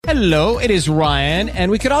Hello, it is Ryan,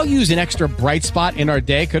 and we could all use an extra bright spot in our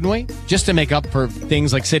day, couldn't we? Just to make up for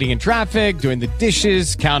things like sitting in traffic, doing the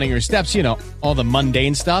dishes, counting your steps, you know, all the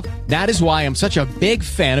mundane stuff. That is why I'm such a big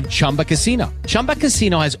fan of Chumba Casino. Chumba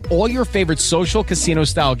Casino has all your favorite social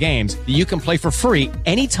casino-style games that you can play for free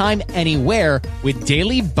anytime, anywhere with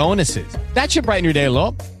daily bonuses. That should brighten your day a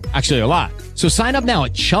little. Actually, a lot. So sign up now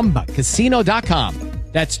at ChumbaCasino.com.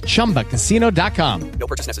 That's ChumbaCasino.com. No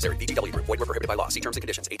purchase necessary. VGW Group. Void where prohibited by law. See terms and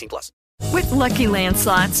conditions. 18+. With Lucky Land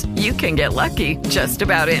Slots, you can get lucky just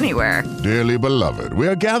about anywhere. Dearly beloved, we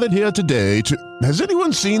are gathered here today to... Has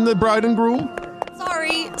anyone seen the bride and groom?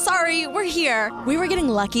 Sorry, we're here. We were getting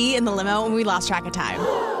lucky in the limo and we lost track of time.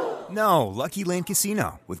 No, Lucky Land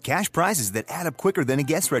Casino. With cash prizes that add up quicker than a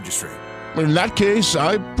guest registry. In that case,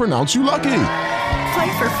 I pronounce you lucky.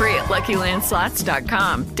 Play for free at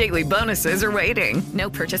LuckyLandSlots.com. Daily bonuses are waiting. No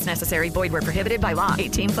purchase necessary. Void where prohibited by law.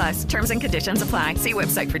 18+. Terms and conditions apply. See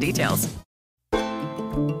website for details.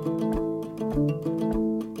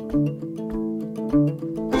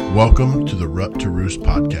 Welcome to the Rut to Roost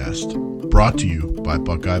podcast, brought to you by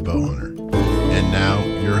Buckeye Bowhunter. And now,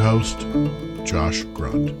 your host, Josh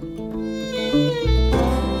Grund.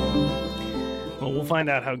 Well, we'll find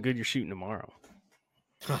out how good you're shooting tomorrow.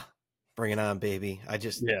 Bring it on, baby.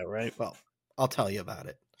 Yeah, right. Well, I'll tell you about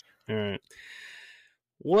it. All right.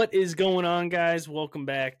 What is going on, guys? Welcome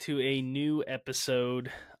back to a new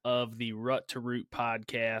episode of the Rut to Root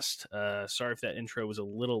podcast. Sorry if that intro was a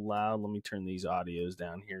little loud. Let me turn these audios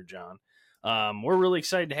down here, John. We're really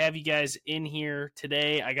excited to have you guys in here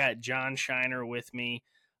today. I got John Shiner with me.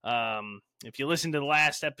 If you listened to the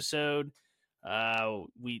last episode,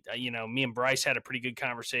 me and Bryce had a pretty good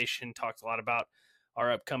conversation, talked a lot about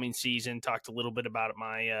our upcoming season, talked a little bit about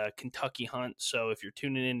my Kentucky hunt. So if you're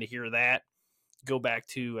tuning in to hear that, go back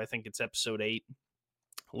to, I think it's episode 8.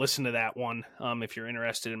 Listen to that one if you're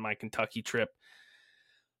interested in my Kentucky trip.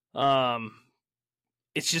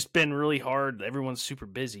 It's just been really hard. Everyone's super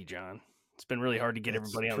busy, John. It's been really hard to get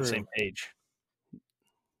everybody on the same page.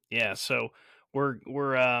 Yeah, so we're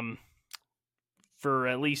for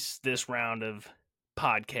at least this round of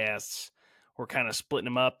podcasts, we're kind of splitting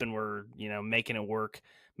them up and we're, making it work,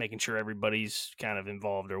 making sure everybody's kind of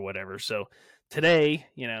involved or whatever. So today,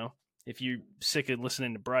 if you're sick of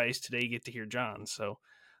listening to Bryce, today you get to hear John. So,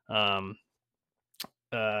 I'm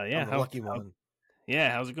a lucky one.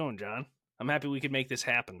 Yeah. How's it going, John? I'm happy we could make this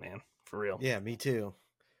happen, man. For real. Yeah, me too.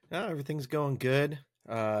 No, everything's going good.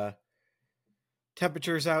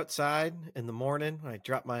 Temperatures outside in the morning. I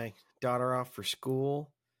dropped my daughter off for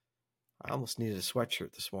school. I almost needed a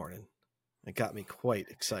sweatshirt this morning. It got me quite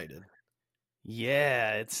excited.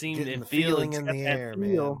 Yeah, it seemed Getting the feels feeling in the air, man.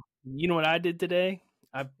 You know what I did today?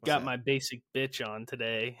 I've got my basic bitch on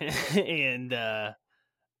today, and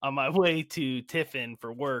on my way to Tiffin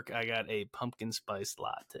for work, I got a pumpkin spice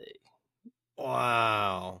latte.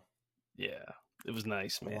 Wow. Yeah, it was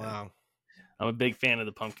nice, man. Wow. I'm a big fan of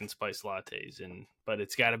the pumpkin spice lattes, but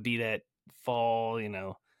it's got to be that fall,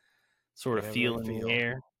 sort of feel in the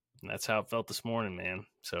air. And that's how it felt this morning, man.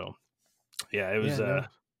 So, yeah, it was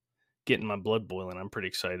getting my blood boiling. I'm pretty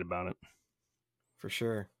excited about it. For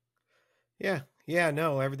sure. Yeah. Yeah,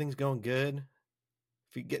 no, everything's going good.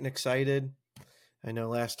 If you're getting excited, I know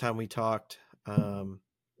last time we talked, I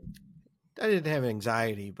didn't have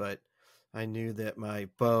anxiety, but I knew that my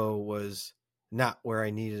bow was not where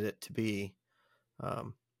I needed it to be.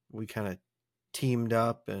 We kind of teamed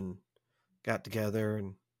up and got together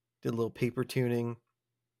and did a little paper tuning,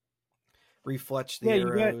 refletched the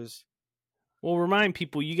arrows. Well, remind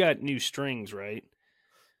people, you got new strings, right?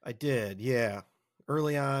 I did, yeah.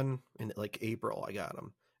 Early on in like April, I got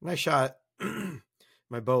them. And I shot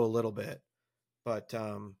my bow a little bit, but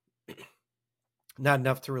not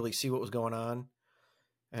enough to really see what was going on.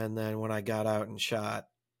 And then when I got out and shot,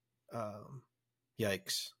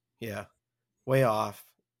 yikes. Yeah. Way off.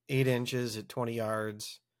 8 inches at 20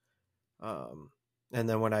 yards. And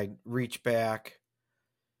then when I reached back,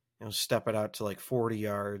 step it out to like 40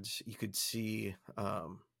 yards, you could see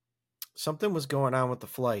something was going on with the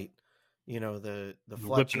flight. The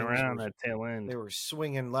flipping around that tail end. They were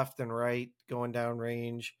swinging left and right, going down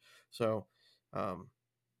range. So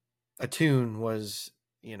a tune was,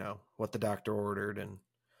 what the doctor ordered, and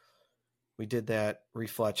we did that,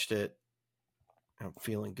 refletched it. I'm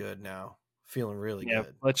feeling good now. Feeling really good. Yeah,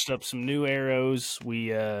 fletched up some new arrows.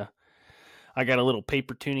 I got a little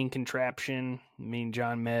paper tuning contraption. Me and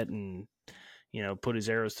John met and, put his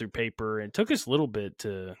arrows through paper. It took us a little bit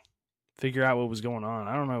to figure out what was going on.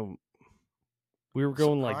 I don't know. We were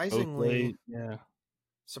going like both ways. Yeah.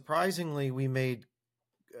 Surprisingly, we made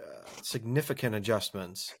significant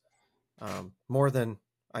adjustments, more than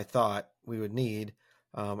I thought we would need.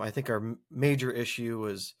 I think our major issue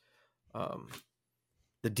was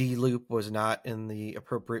the D loop was not in the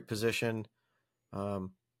appropriate position. But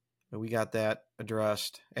we got that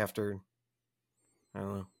addressed after, I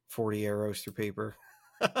don't know, 40 arrows through paper.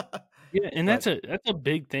 Yeah, and that's a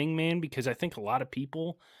big thing, man, because I think a lot of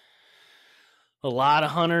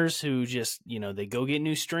hunters who just, they go get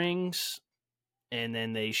new strings and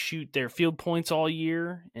then they shoot their field points all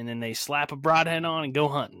year and then they slap a broadhead on and go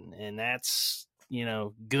hunting. And that's,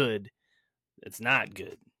 good. It's not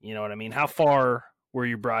good. You know what I mean? How far were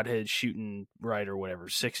your broadheads shooting right or whatever?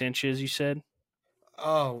 6 inches, you said?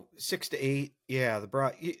 Oh, 6 to 8. Yeah.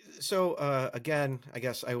 So, again, I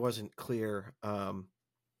guess I wasn't clear.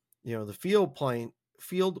 The field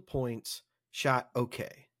points shot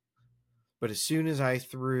okay. But as soon as I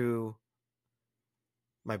threw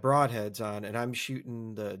my broadheads on, and I'm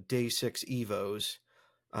shooting the Day 6 Evos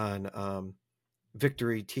on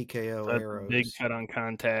Victory TKO arrows. Big cut on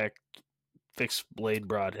contact, fixed blade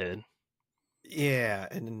broadhead. Yeah,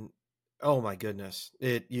 and oh my goodness,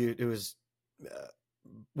 it was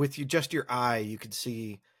with just your eye, you could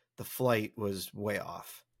see the flight was way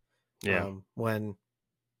off. Yeah, when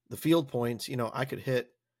the field points, I could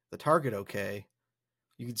hit the target okay.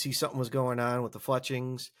 You could see something was going on with the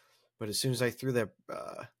fletchings, but as soon as I threw that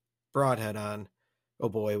broadhead on, oh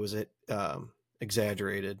boy, was it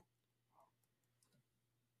exaggerated.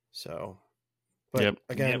 So, but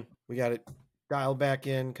again, we got it dialed back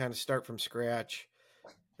in, kind of start from scratch,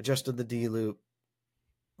 adjusted the D loop,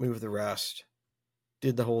 moved the rest,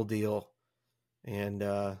 did the whole deal. And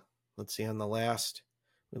let's see, on the last,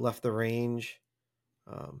 we left the range,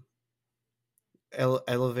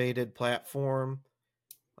 elevated platform,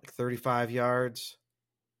 like 35 yards.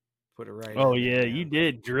 Put it right. Oh yeah, you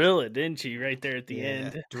did drill it, didn't you? Right there at the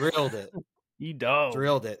end. Drilled it. You dog.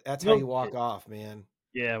 Drilled it. That's how you walk off, man.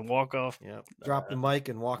 Yeah, walk off. Yeah. Drop the mic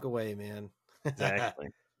and walk away, man. Exactly.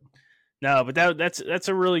 No, but that's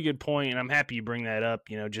a really good point, and I'm happy you bring that up,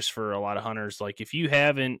 just for a lot of hunters. Like if you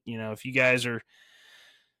haven't, if you guys are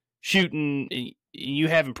shooting, you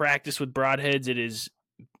haven't practiced with broadheads, it is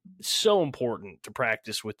so important to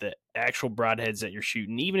practice with the actual broadheads that you're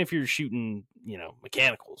shooting. Even if you're shooting,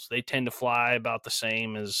 mechanicals, they tend to fly about the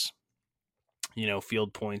same as,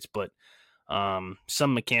 field points, but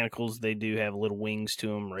some mechanicals, they do have little wings to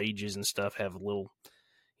them. Rages and stuff have little,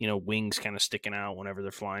 wings kind of sticking out whenever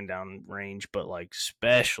they're flying down range, but like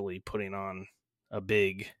especially putting on a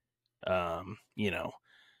big,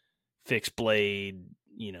 fixed blade,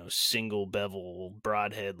 single bevel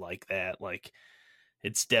broadhead like that, like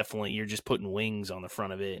it's definitely, you're just putting wings on the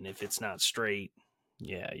front of it. And if it's not straight,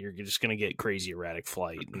 yeah, you're just going to get crazy erratic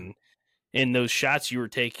flight. And those shots you were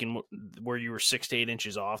taking where you were 6 to 8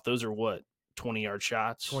 inches off, those are what, 20-yard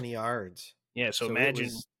shots? 20 yards. Yeah. So imagine,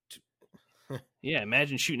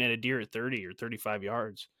 imagine shooting at a deer at 30 or 35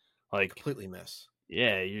 yards. Like completely miss.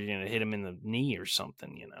 Yeah. You're going to hit him in the knee or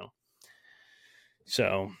something,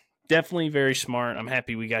 So definitely very smart. I'm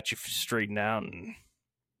happy we got you straightened out and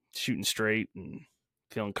shooting straight and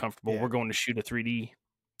feeling comfortable. Yeah. We're going to shoot a 3D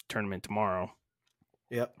tournament tomorrow.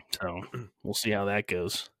 Yep. So we'll see how that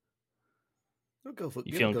goes. You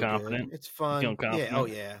feeling confident? Good. It's fun. Feeling confident? Yeah. Oh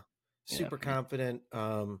yeah. Super confident.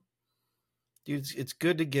 Dude, it's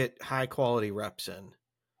good to get high quality reps in.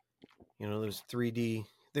 Those 3D.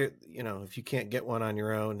 There, if you can't get one on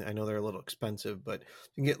your own, I know they're a little expensive, but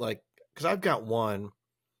you can get because I've got one,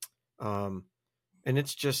 and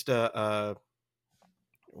it's just what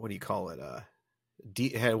do you call it?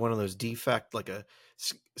 It had one of those defect, like a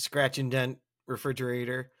scratch and dent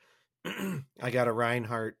refrigerator. I got a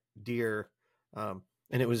Reinhardt deer, and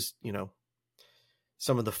it was,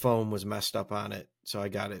 some of the foam was messed up on it, so I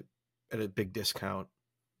got it at a big discount.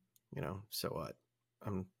 So what?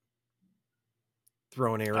 I'm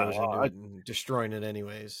throwing arrows into it and destroying it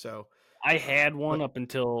anyways. So I had one up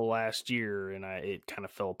until last year, and it kind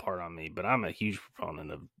of fell apart on me. But I'm a huge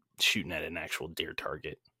proponent of shooting at an actual deer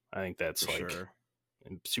target. I think that's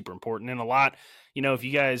super important. And a lot,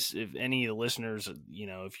 if any of the listeners,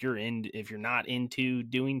 if you're not into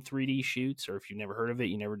doing 3D shoots, or if you've never heard of it,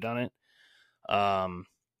 you never done it,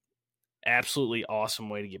 absolutely awesome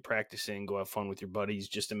way to get practice in, go have fun with your buddies.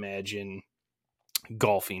 Just imagine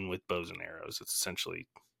golfing with bows and arrows. It's essentially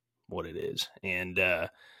what it is. And,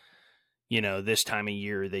 this time of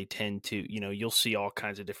year, they tend to, you'll see all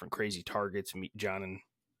kinds of different crazy targets. Me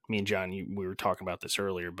and John, we were talking about this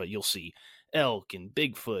earlier, but you'll see elk and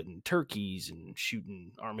Bigfoot and turkeys and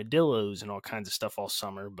shooting armadillos and all kinds of stuff all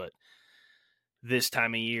summer. But this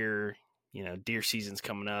time of year, deer season's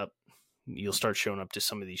coming up. You'll start showing up to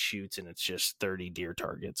some of these shoots and it's just 30 deer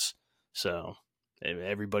targets. So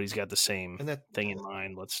everybody's got the same thing in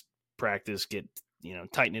mind. Let's practice,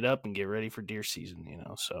 tighten it up and get ready for deer season,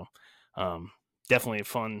 So definitely a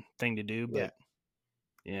fun thing to do, but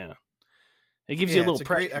yeah. It gives you a little it's a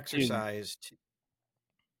great exercise.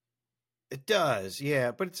 It does,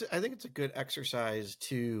 yeah. But I think it's a good exercise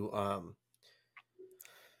to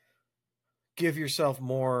give yourself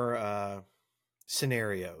more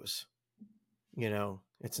scenarios.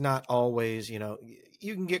 It's not always, you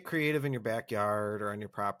can get creative in your backyard or on your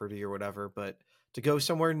property or whatever, but to go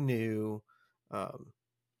somewhere new,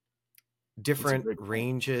 different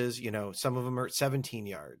ranges, some of them are 17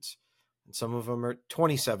 yards and some of them are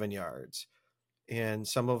 27 yards. And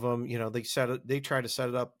some of them, they try to set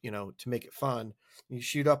it up, to make it fun. You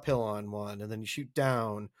shoot uphill on one and then you shoot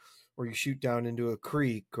down, or you shoot down into a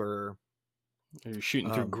creek, or you're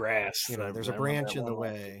shooting through grass. There's a branch in the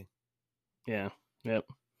way. Yeah. Yep.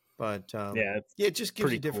 But it just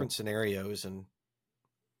gives you different scenarios and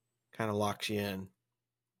kind of locks you in.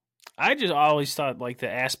 I just always thought like the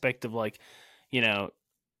aspect of like, I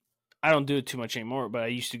don't do it too much anymore, but I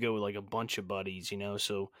used to go with like a bunch of buddies,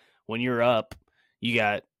 so when you're up, you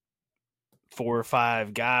got 4 or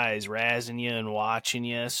 5 guys razzing you and watching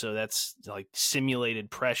you. So that's like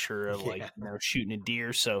simulated pressure of like, shooting a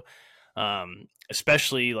deer. So,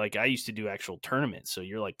 especially like I used to do actual tournaments. So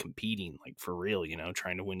you're like competing like for real,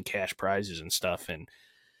 trying to win cash prizes and stuff.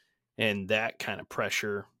 And that kind of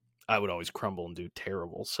pressure, I would always crumble and do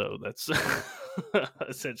terrible. So that's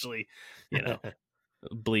essentially,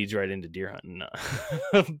 bleeds right into deer hunting.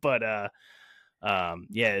 But,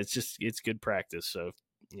 it's good practice. So,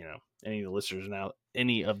 any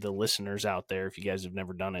of the listeners out there, if you guys have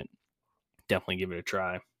never done it, definitely give it a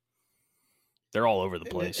try. They're all over the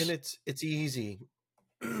place. And it's easy.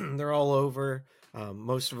 They're all over.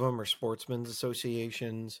 Most of them are sportsmen's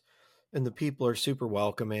associations, and the people are super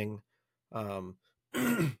welcoming.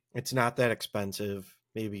 It's not that expensive,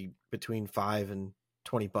 maybe between $5 and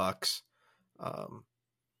 $20.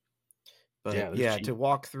 But to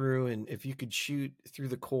walk through, and if you could shoot through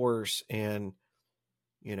the course and,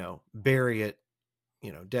 bury it,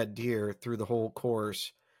 dead deer through the whole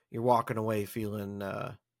course, you're walking away feeling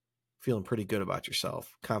pretty good about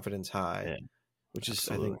yourself, confidence high, which is,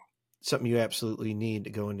 I think, something you absolutely need to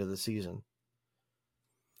go into the season.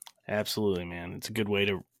 Absolutely, man. It's a good way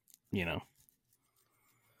to,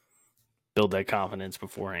 build that confidence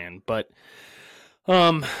beforehand. But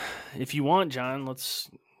if you want, John, let's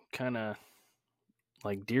kind of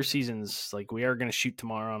like deer seasons, like we are going to shoot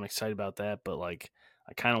tomorrow. I'm excited about that. But like,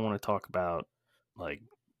 I kind of want to talk about like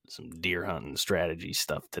some deer hunting strategy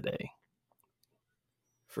stuff today.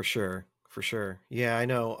 For sure. Yeah, I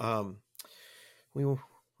know.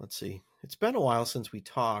 Let's see. It's been a while since we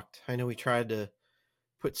talked. I know we tried to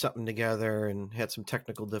put something together and had some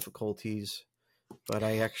technical difficulties, but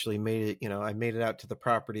I actually made it, I made it out to the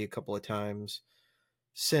property a couple of times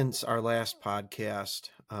since our last podcast.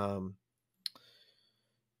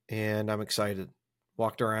 And I'm excited.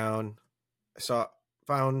 Walked around,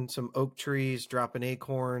 found some oak trees, dropping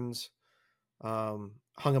acorns, hung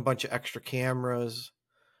a bunch of extra cameras.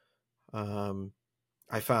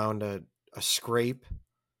 I found a scrape,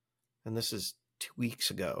 and this is 2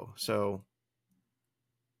 weeks ago. So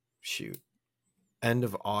end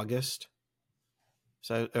of August.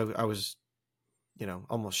 So I was,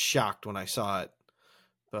 almost shocked when I saw it,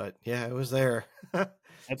 but yeah, it was there.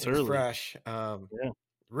 That's early. Fresh.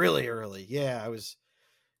 Really early. Yeah. I was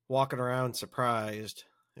walking around surprised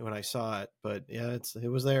when I saw it, but yeah, it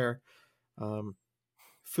was there.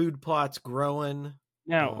 Food plots growing.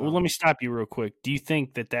 Now, let me stop you real quick. Do you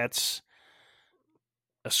think that that's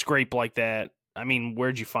a scrape like that? I mean,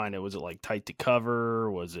 where'd you find it? Was it like tight to cover?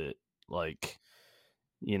 Was it like,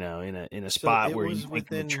 in a spot where you think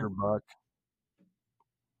a mature buck?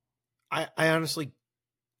 I honestly,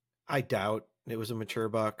 I doubt it was a mature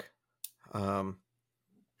buck.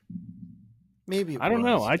 Maybe I don't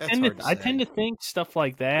know. I tend to think stuff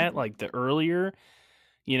like that, like the earlier,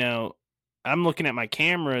 I'm looking at my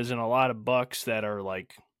cameras, and a lot of bucks that are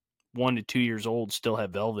like 1 to 2 years old still have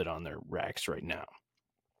velvet on their racks right now,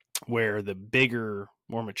 where the bigger,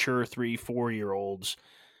 more mature 3-4 year olds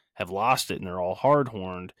have lost it and they're all hard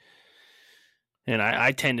horned. And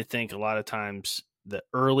I tend to think a lot of times the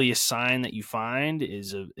earliest sign that you find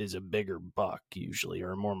is a bigger buck usually,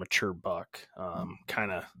 or a more mature buck,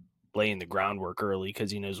 kind of laying the groundwork early because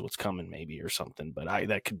he knows what's coming maybe or something. But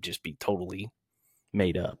that could just be totally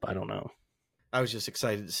made up. I don't know. I was just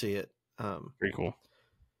excited to see it. Pretty cool.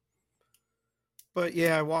 But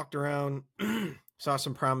yeah, I walked around, saw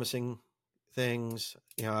some promising things,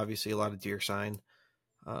 obviously a lot of deer sign.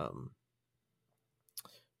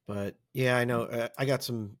 But yeah, I know I got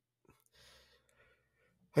some,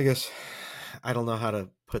 I guess, I don't know how to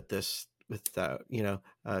put this without,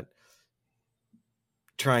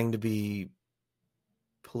 trying to be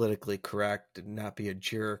politically correct and not be a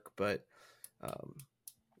jerk, but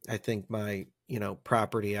I think my,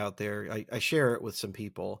 property out there, I share it with some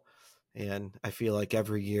people, and I feel like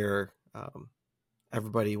every year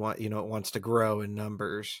everybody wants to grow in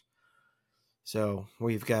numbers. So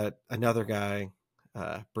we've got another guy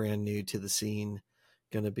brand new to the scene,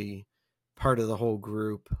 going to be part of the whole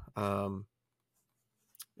group.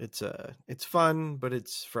 It's fun, but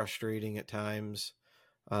it's frustrating at times.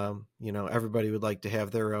 Everybody would like to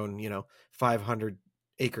have their own,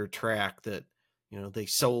 500-acre tract that, they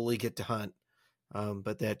solely get to hunt.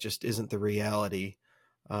 But that just isn't the reality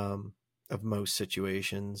of most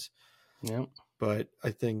situations. Yeah. But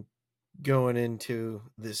I think going into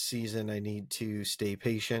this season, I need to stay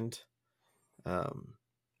patient,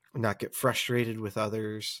 not get frustrated with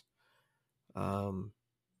others, and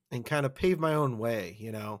kind of pave my own way,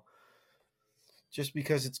 just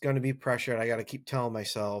because it's going to be pressured. I got to keep telling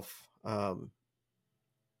myself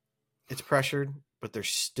it's pressured, but there's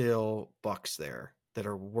still bucks there that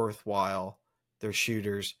are worthwhile. They're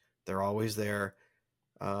shooters. They're always there.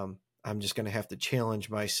 I'm just going to have to challenge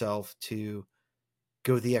myself to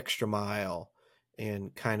go the extra mile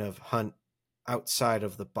and kind of hunt outside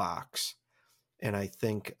of the box. And I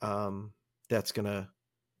think that's gonna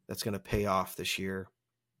pay off this year.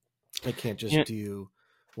 I can't just do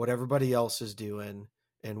what everybody else is doing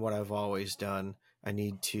and what I've always done. I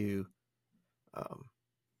need to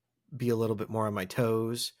be a little bit more on my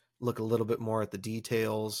toes, look a little bit more at the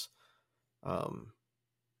details.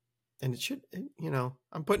 And it should,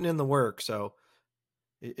 I'm putting in the work, so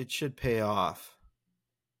it should pay off.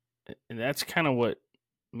 And that's kind of what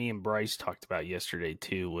me and Bryce talked about yesterday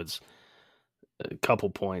too, was a couple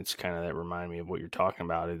points kind of that remind me of what you're talking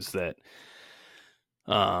about, is that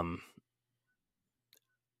I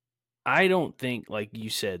don't think, like you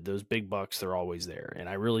said, those big bucks, they're always there. And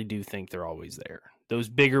I really do think they're always there. Those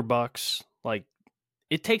bigger bucks, like,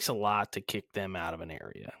 it takes a lot to kick them out of an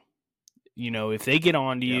area. If they get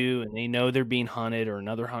onto you and they know they're being hunted, or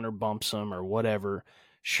another hunter bumps them or whatever,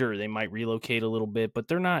 sure, they might relocate a little bit, but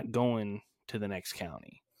they're not going to the next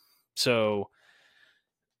county. So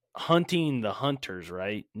hunting the hunters,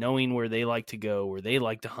 right? Knowing where they like to go, where they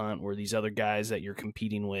like to hunt, where these other guys that you're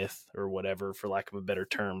competing with or whatever, for lack of a better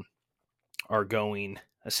term, are going,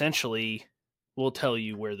 essentially will tell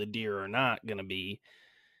you where the deer are not going to be.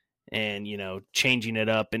 And, changing it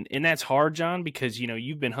up. And that's hard, John, because,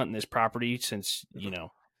 you've been hunting this property since,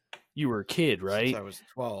 you were a kid, right? Since I was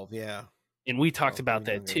 12, yeah. And we talked about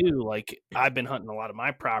that too. Like, I've been hunting a lot of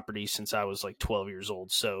my property since I was like 12 years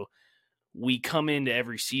old. So we come into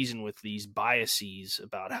every season with these biases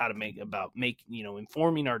about how to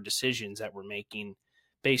informing our decisions that we're making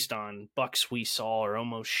based on bucks we saw or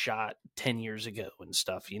almost shot 10 years ago and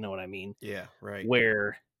stuff. You know what I mean? Yeah, right.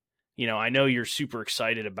 Where, I know you're super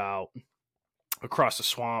excited about Across the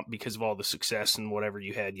Swamp because of all the success and whatever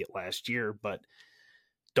you had yet last year, but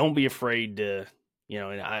don't be afraid to,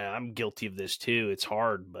 and I'm guilty of this too. It's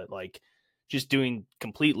hard, but like just doing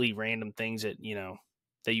completely random things that,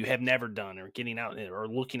 that you have never done, or getting out or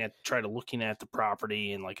looking at the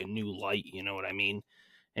property in like a new light, you know what I mean?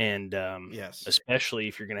 And yes, especially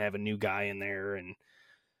if you're going to have a new guy in there and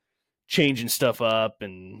changing stuff up,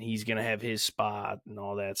 and he's going to have his spot and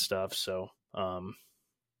all that stuff. So,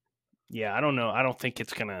 yeah, I don't know. I don't think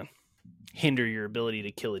it's going to hinder your ability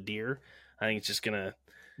to kill a deer. I think it's just going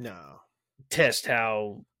to test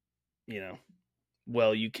how,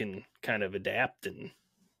 well you can kind of adapt and,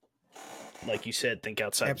 like you said, think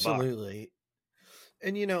outside the box. Absolutely.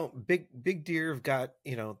 And, big deer have got,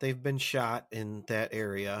 they've been shot in that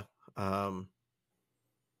area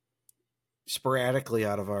sporadically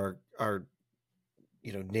out of our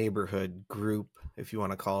neighborhood group, if you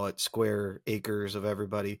want to call it, square acres of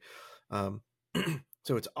everybody. So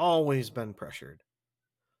it's always been pressured,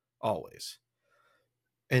 always.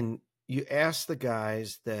 And you ask the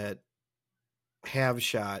guys that have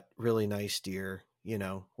shot really nice deer,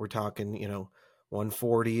 we're talking,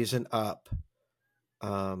 140s and up.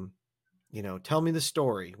 Tell me the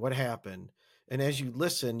story. What happened? And as you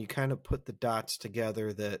listen, you kind of put the dots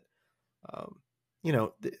together that,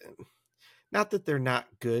 not that they're not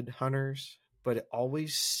good hunters, but it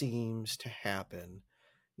always seems to happen.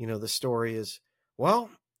 The story is, well,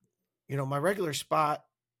 my regular spot,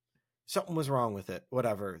 something was wrong with it,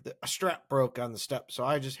 whatever. A strap broke on the step. So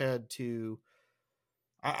I just had to,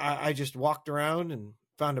 I just walked around and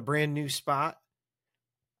found a brand new spot.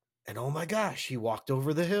 And oh my gosh, he walked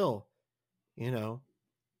over the hill,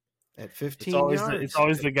 at 15 It's always yards. it's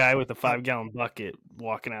always the guy with the 5-gallon bucket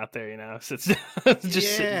walking out there, So it's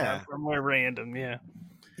just sitting down somewhere random, yeah.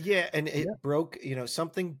 Yeah, and it broke,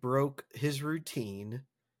 something broke his routine,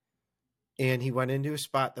 and he went into a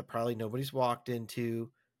spot that probably nobody's walked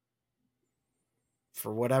into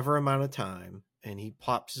for whatever amount of time, and he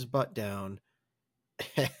plops his butt down,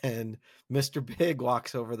 and Mr. Big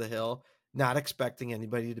walks over the hill, not expecting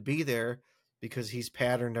anybody to be there because he's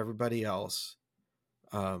patterned everybody else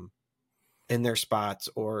in their spots,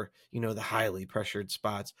 or, the highly pressured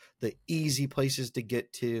spots, the easy places to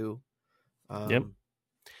get to. Yep.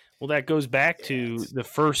 Well, that goes back to the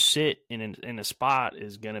first sit in a spot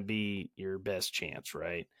is going to be your best chance,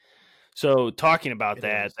 right? So talking about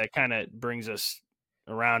that kind of brings us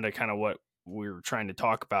around to kind of what we were trying to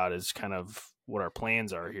talk about is kind of what our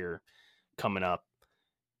plans are here coming up.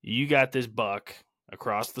 You got this buck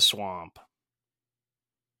across the swamp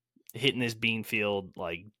hitting this bean field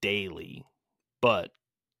like daily, but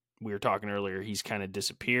we were talking earlier, he's kind of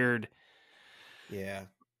disappeared. Yeah.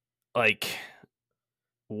 Like,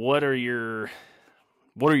 what are your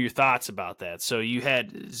thoughts about that? So you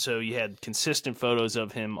had consistent photos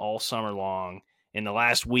of him all summer long. In the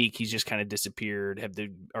last week, he's just kind of disappeared.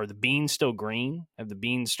 Are the beans still green? Have the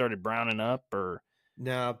beans started browning up, or?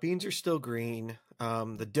 No, beans are still green.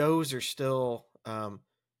 The does are still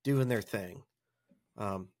doing their thing.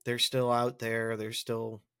 They're still out there. They're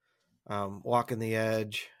still walking the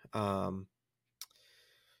edge.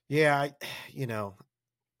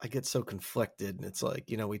 I get so conflicted, and it's like,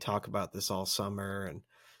 we talk about this all summer, and,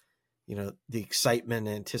 the excitement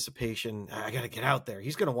and anticipation. I got to get out there.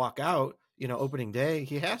 He's going to walk out, opening day.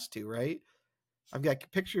 He has to, right? I've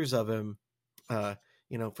got pictures of him,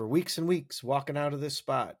 for weeks and weeks walking out of this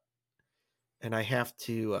spot. And I have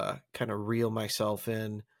to kind of reel myself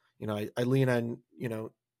in. I lean on,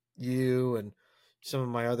 you and some of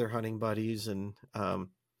my other hunting buddies, and, to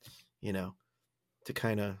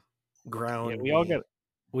kind of ground. Yeah,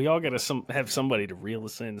 we all got to have somebody to reel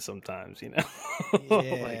us in sometimes,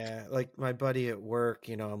 Yeah, like my buddy at work,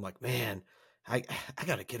 I'm like, man, I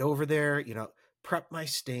got to get over there, prep my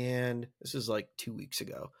stand. This is like 2 weeks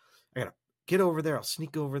ago. I got to get over there. I'll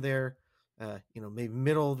sneak over there, maybe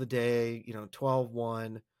middle of the day,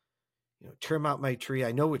 12-1, trim out my tree.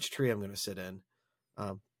 I know which tree I'm going to sit in,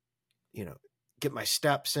 get my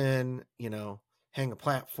steps in, hang a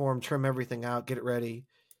platform, trim everything out, get it ready.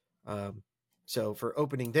 So for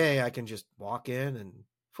opening day, I can just walk in and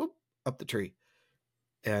whoop, up the tree.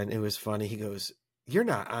 And it was funny. He goes, "You're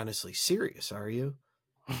not honestly serious, are you?"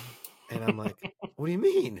 And I'm like, "What do you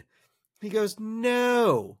mean?" He goes,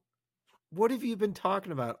 "No. What have you been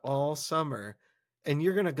talking about all summer? And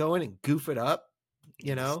you're going to go in and goof it up,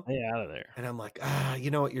 Stay out of there." And I'm like,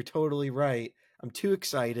 you know what? You're totally right. I'm too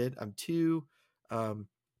excited. I'm too,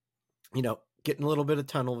 getting a little bit of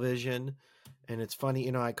tunnel vision. And it's funny,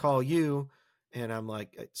 I call you and I'm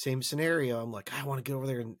like, same scenario. I'm like, I want to get over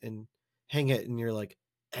there and hang it. And you're like,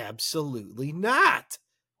 absolutely not.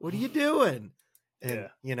 What are you doing? And,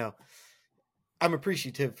 I'm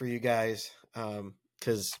appreciative for you guys.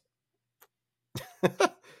 'Cause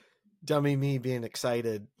dummy me being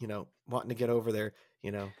excited, wanting to get over there,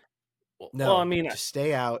 just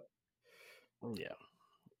stay out. Yeah.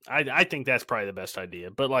 I think that's probably the best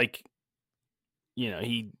idea, but like, you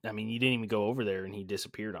didn't even go over there and he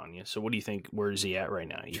disappeared on you. So what do you think? Where is he at right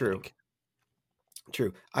now? True.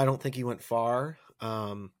 I don't think he went far.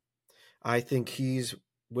 I think he's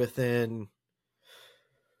within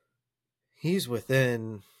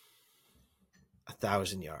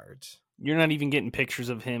 1,000 yards. You're not even getting pictures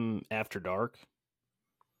of him after dark?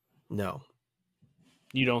 No.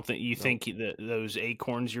 You don't think think that those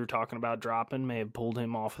acorns you were talking about dropping may have pulled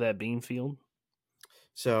him off of that bean field?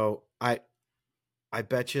 So I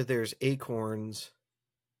bet you there's acorns.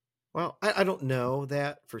 Well, I don't know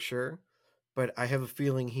that for sure, but I have a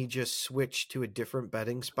feeling he just switched to a different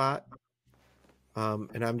bedding spot.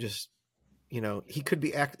 And I'm just, he could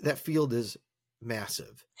be that field is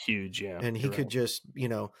massive. Huge, yeah. And he could just,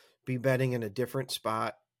 be bedding in a different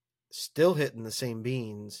spot, still hitting the same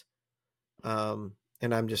beans. And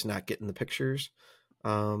I'm just not getting the pictures.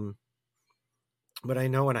 But I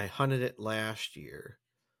know when I hunted it last year,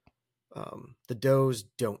 the does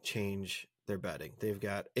don't change their bedding. They've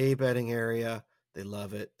got a bedding area. They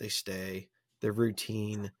love it. They stay. They're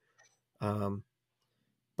routine.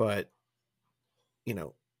 But,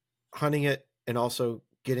 hunting it and also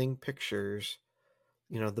getting pictures,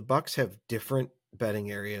 the bucks have different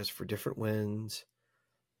bedding areas for different winds.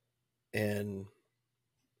 And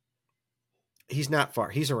he's not far.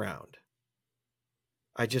 He's around.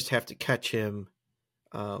 I just have to catch him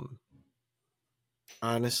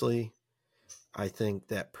honestly, I think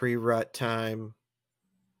that pre-rut time,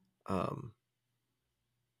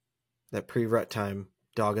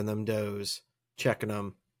 dogging them does, checking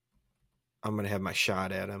them, I'm going to have my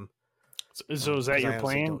shot at him. So is that your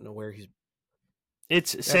plan? I don't know where he's.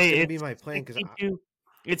 It's That's say going to it's be my plan because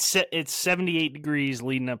it's 78 degrees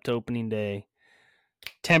leading up to opening day.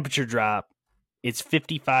 Temperature drop. It's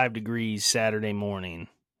 55 degrees Saturday morning,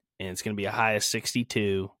 and it's going to be a high of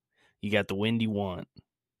 62. You got the wind you want.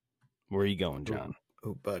 Where are you going, John?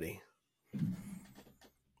 Oh, buddy.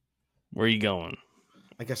 Where are you going?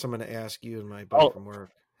 I guess I'm going to ask you and my buddy from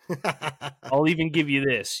work. I'll even give you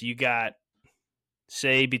this. You got,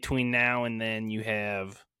 say, between now and then, you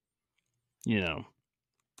have,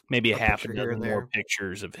 maybe a half a dozen more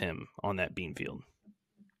pictures of him on that bean field.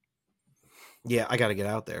 Yeah, I got to get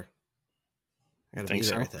out there. I got to be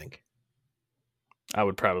there, I think. I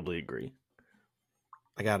would probably agree.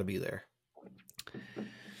 I got to be there.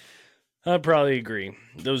 I'd probably agree.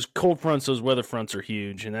 Those cold fronts, those weather fronts are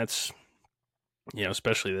huge, and that's,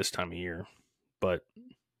 especially this time of year. But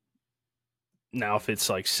now if it's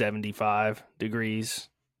like 75 degrees.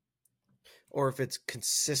 Or if it's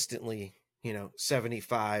consistently,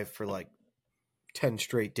 75 for like 10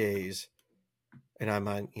 straight days, and I'm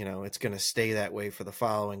on, it's going to stay that way for the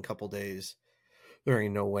following couple days, there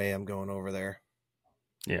ain't no way I'm going over there.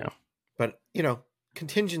 Yeah. But,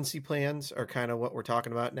 contingency plans are kind of what we're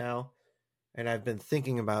talking about now. And I've been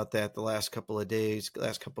thinking about that the last couple of days,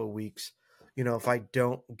 last couple of weeks. If I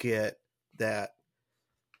don't get that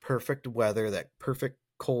perfect weather, that perfect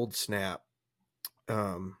cold snap,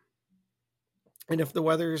 and if the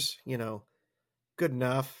weather's, good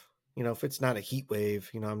enough, if it's not a heat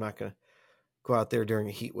wave, I'm not going to go out there during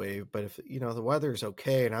a heat wave. But if, the weather's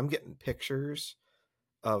okay and I'm getting pictures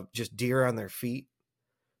of just deer on their feet,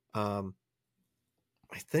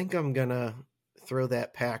 I think I'm going to throw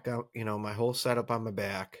that pack out, my whole setup on my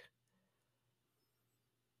back.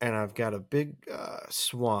 And I've got a big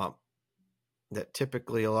swamp that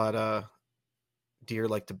typically a lot of deer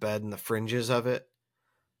like to bed in the fringes of it.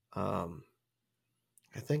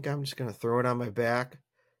 I think I'm just going to throw it on my back,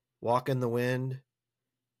 walk in the wind,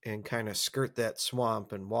 and kind of skirt that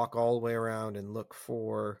swamp and walk all the way around and look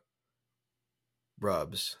for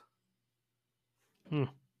rubs.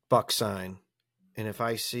 Buck sign. And if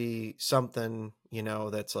I see something,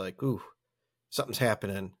 that's like, ooh, something's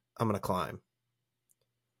happening, I'm going to climb.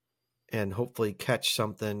 And hopefully catch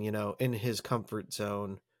something, in his comfort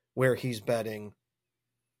zone where he's bedding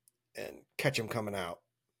and catch him coming out.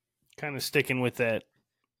 Kind of sticking with that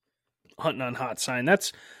hunting on hot sign.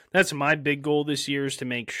 That's my big goal this year, is to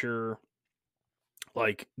make sure,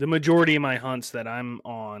 like, the majority of my hunts that I'm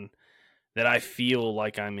on, that I feel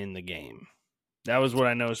like I'm in the game. That was what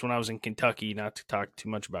I noticed when I was in Kentucky, not to talk too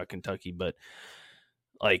much about Kentucky, but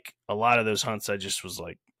like a lot of those hunts, I just was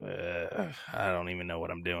like, I don't even know what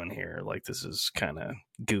I'm doing here. Like, this is kind of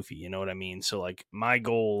goofy. You know what I mean? So like my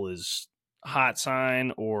goal is hot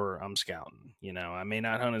sign or I'm scouting. I may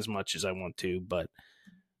not hunt as much as I want to, but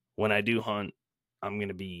when I do hunt, I'm going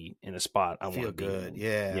to be in a spot I want to be good. in.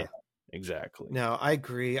 Yeah, exactly. No, I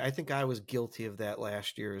agree. I think I was guilty of that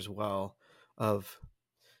last year as well, of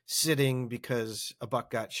sitting because a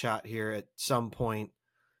buck got shot here at some point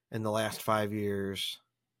in the last 5 years.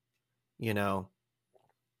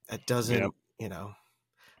 It doesn't,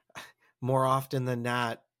 more often than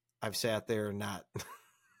not, I've sat there and not,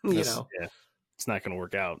 it's not going to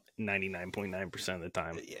work out 99.9% of the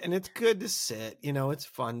time. And it's good to sit, it's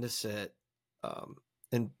fun to sit,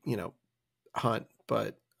 and, hunt,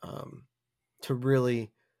 but, to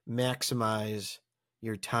really maximize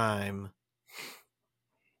your time,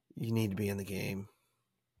 you need to be in the game.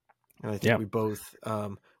 And I think we both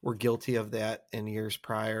were guilty of that in years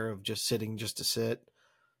prior, of just sitting just to sit.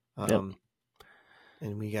 And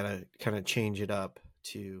we got to kind of change it up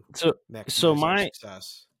to maximize our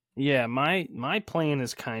success. Yeah, my plan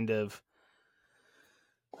is kind of,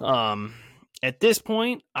 at this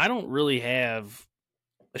point, I don't really have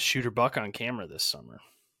a shooter buck on camera this summer.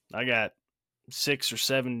 I got 6 or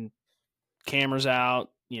 7 cameras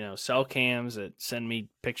out, cell cams that send me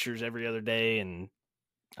pictures every other day. And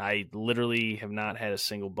I literally have not had a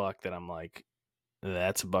single buck that I'm like,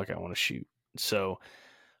 that's a buck I want to shoot. So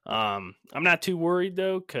I'm not too worried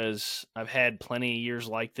though, because I've had plenty of years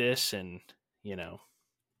like this, and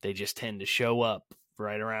they just tend to show up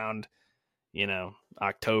right around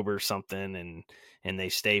October or something, and they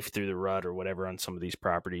stay through the rut or whatever on some of these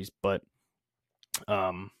properties. But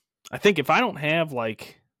I think if I don't have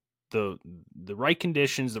like the right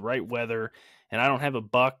conditions, the right weather, and I don't have a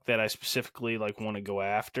buck that I specifically like want to go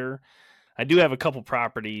after, I do have a couple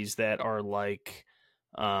properties that are like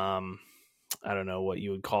I don't know what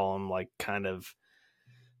you would call them, like kind of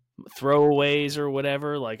throwaways or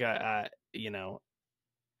whatever. Like I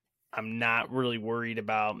I'm not really worried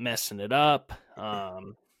about messing it up.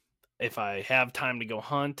 If I have time to go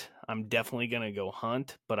hunt, I'm definitely going to go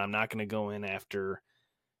hunt, but I'm not going to go in after,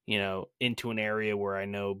 into an area where I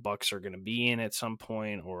know bucks are going to be in at some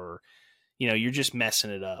point, or, you're just messing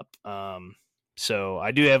it up. So I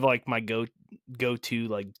do have like my go-to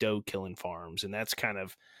like doe killing farms, and that's kind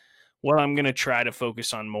of what I'm going to try to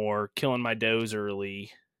focus on more, killing my does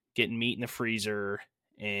early, getting meat in the freezer,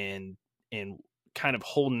 and kind of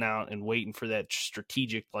holding out and waiting for that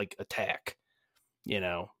strategic like attack.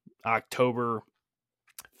 October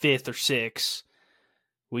 5th or 6th,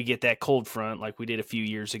 we get that cold front like we did a few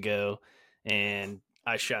years ago, and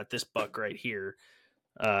I shot this buck right here.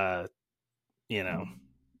 That's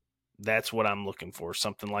what I'm looking for,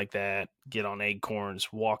 something like that. Get on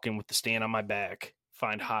acorns, walk in with the stand on my back,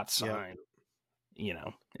 find hot sign,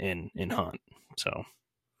 and hunt. So,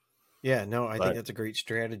 yeah, no, I think that's a great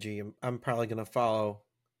strategy. I'm probably going to follow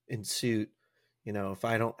in suit. If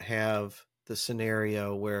I don't have the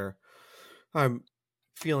scenario where I'm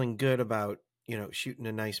feeling good about, shooting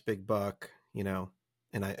a nice big buck,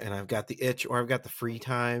 and I've got the itch or I've got the free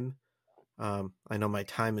time. I know my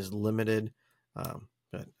time is limited,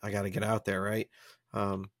 but I got to get out there, right?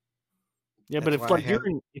 Yeah, but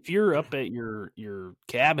if you're up at your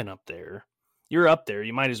cabin up there, you're up there,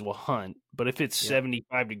 you might as well hunt. But if it's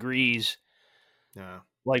 75 degrees,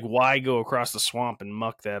 like why go across the swamp and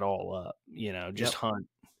muck that all up? Just hunt.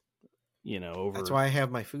 Over. That's why I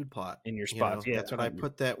have my food plot in your spots. That's what I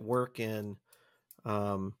put that work in.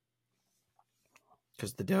 Because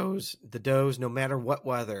the does, no matter what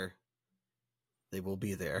weather, they will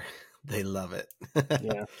be there. They love it.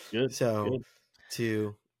 Yeah, good. So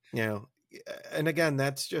good. And again,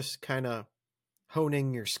 that's just kind of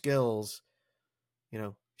honing your skills.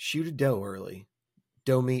 Shoot a doe early.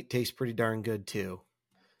 Doe meat tastes pretty darn good too.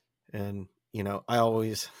 And I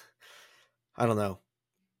don't know.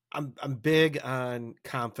 I'm big on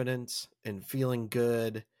confidence and feeling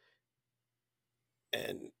good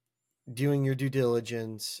and doing your due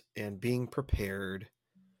diligence and being prepared.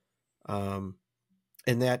 And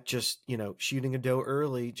that just, shooting a doe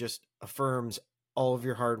early just affirms all of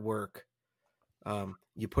your hard work.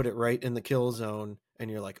 You put it right in the kill zone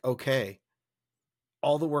and you're like, okay,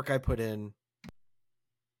 all the work I put in,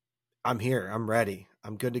 I'm here. I'm ready.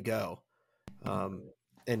 I'm good to go.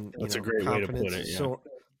 And that's a great way to put it. Yeah.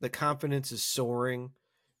 The confidence is soaring.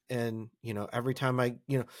 And, every time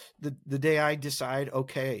the day I decide,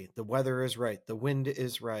 okay, the weather is right, the wind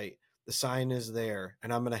is right, the sign is there,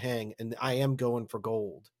 and I'm going to hang, and I am going for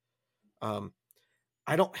gold.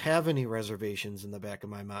 I don't have any reservations in the back of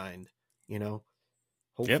my mind,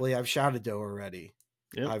 Hopefully I've shot a doe already.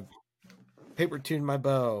 Yep. I've paper tuned my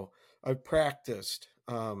bow. I've practiced.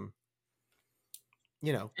 It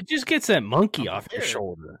just gets that monkey off your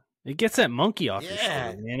shoulder. It gets that monkey off your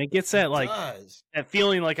shoulder, man. It gets that that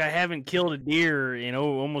feeling like I haven't killed a deer in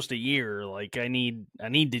almost a year. Like I need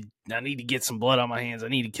to get some blood on my hands. I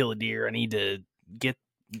need to kill a deer. I need to get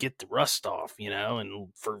the rust off, and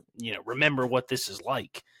remember what this is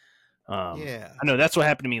like. I know that's what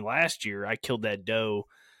happened to me last year. I killed that doe.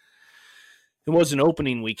 It was an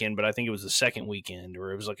opening weekend, but I think it was the second weekend,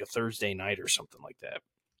 or it was like a Thursday night or something like that.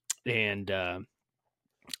 And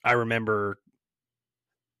I remember,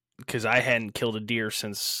 because I hadn't killed a deer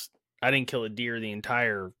I didn't kill a deer the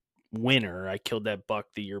entire winter. I killed that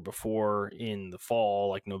buck the year before in the fall,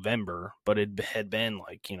 like November, but it had been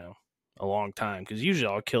like, a long time. Because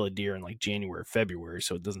usually I'll kill a deer in like January, February,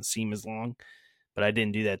 so it doesn't seem as long. But I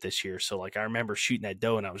didn't do that this year. So like I remember shooting that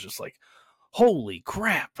doe and I was just like, holy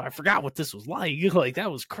crap, I forgot what this was like. Like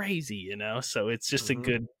that was crazy, So it's just a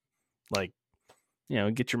good, like,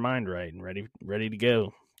 get your mind right and ready to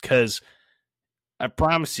go. Because I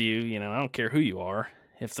promise you, I don't care who you are.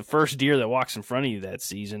 If the first deer that walks in front of you that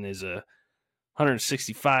season is a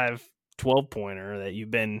 165 12-pointer that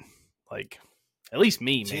you've been like, at least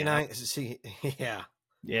me, man.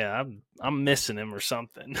 Yeah, I'm missing him or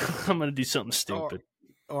something. I'm gonna do something stupid.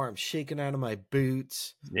 Or I'm shaking out of my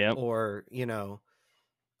boots. Yeah. Or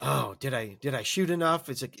oh, did I shoot enough?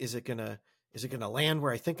 Is it gonna land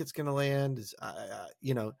where I think it's gonna land?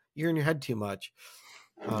 You're in your head too much.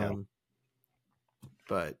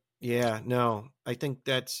 But yeah, no, I think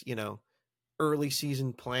that's, early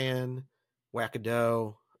season plan, whack a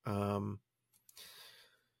doe.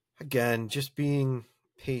 Again, just being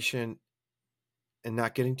patient and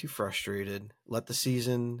not getting too frustrated. Let the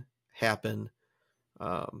season happen.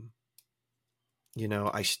 I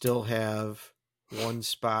still have one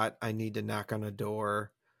spot I need to knock on a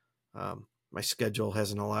door. My schedule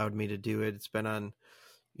hasn't allowed me to do it. It's been on,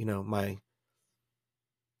 my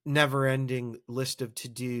never-ending list of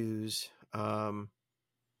to-dos.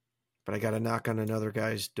 But I got to knock on another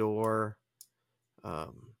guy's door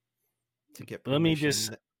to get permission. Let me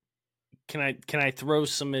just can I throw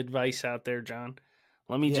some advice out there, John?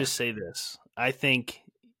 Let me just say this. I think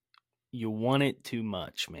you want it too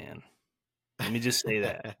much, man. Let me just say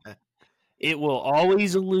that. It will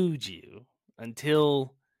always elude you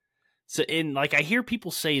until I hear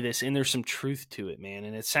people say this, and there's some truth to it, man.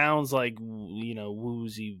 And it sounds like,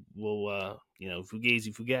 woozy,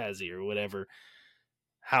 fugazi or whatever.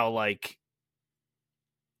 How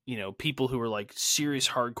people who were like serious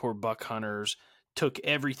hardcore buck hunters took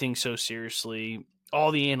everything so seriously,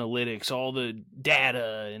 all the analytics, all the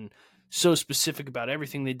data, and so specific about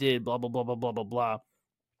everything they did, blah, blah, blah, blah, blah, blah, blah.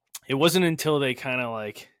 It wasn't until they kind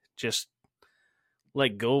of just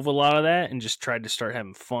let go of a lot of that and just tried to start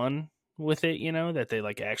having fun with it, that they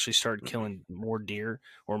actually started killing more deer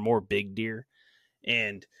or more big deer.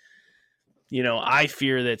 And, I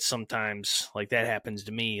fear that sometimes that happens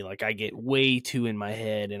to me. I get way too in my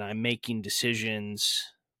head and I'm making decisions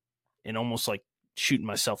and almost shooting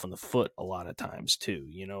myself in the foot a lot of times too.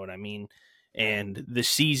 You know what I mean? And the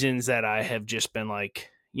seasons that I have just been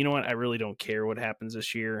you know what? I really don't care what happens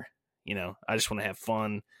this year. I just want to have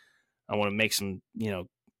fun. I want to make some,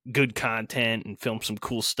 good content and film some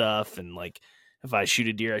cool stuff. And if I shoot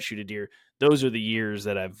a deer, I shoot a deer. Those are the years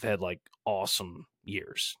that I've had awesome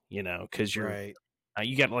years, because you're right.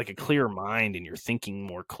 You got a clear mind and you're thinking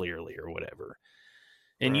more clearly or whatever.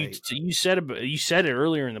 And right. you said it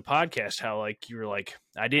earlier in the podcast how you were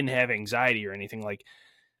I didn't have anxiety or anything.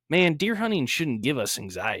 Man, deer hunting shouldn't give us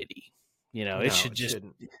anxiety. It should just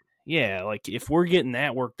shouldn't. Yeah, if we're getting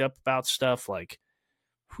that worked up about stuff,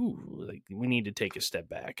 we need to take a step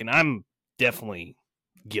back. And I'm definitely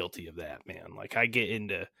guilty of that, man. I get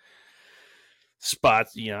into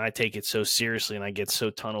spots, I take it so seriously and I get so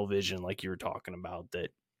tunnel vision, like you were talking about, that,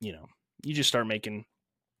 you just start making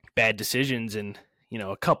bad decisions, and,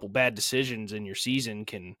 a couple bad decisions in your season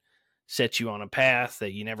can set you on a path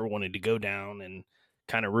that you never wanted to go down and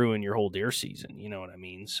kind of ruin your whole deer season. You know what I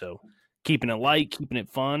mean? So keeping it light, keeping it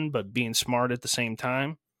fun, but being smart at the same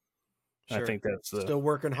time. Sure. I think that's still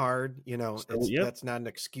working hard. That's not an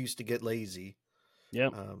excuse to get lazy. Yeah.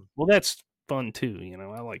 Well, that's fun too.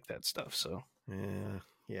 I like that stuff. So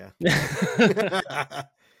yeah.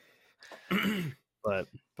 but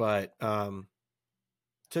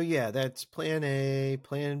so yeah, that's plan A.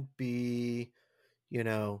 Plan B.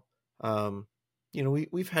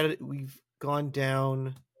 We've gone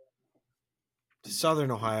down to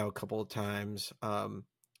Southern Ohio a couple of times. I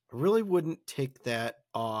really wouldn't take that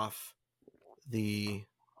off the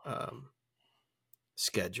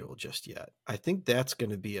schedule just yet. I think that's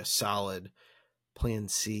going to be a solid plan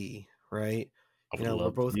C, right?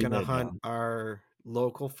 We're both going to hunt our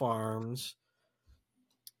local farms,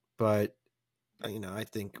 but I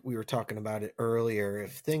think we were talking about it earlier.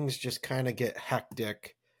 If things just kind of get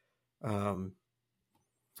hectic,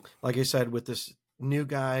 like I said, with this new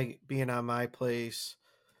guy being on my place,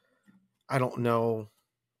 I don't know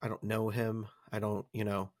him. I don't,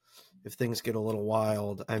 if things get a little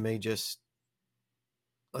wild, I may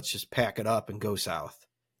let's just pack it up and go south.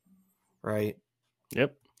 Right.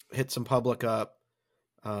 Yep. Hit some public up.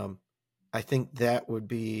 I think that would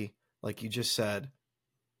be, like you just said,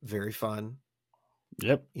 very fun.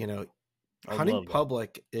 Yep. Hunting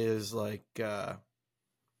public is I've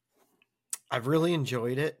really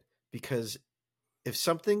enjoyed it, because if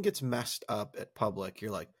something gets messed up at public,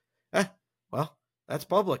 you're well, that's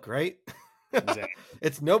public, right? Exactly.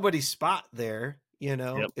 It's nobody's spot there,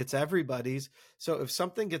 Yep. It's everybody's. So if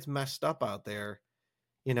something gets messed up out there,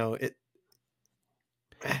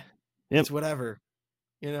 it's whatever,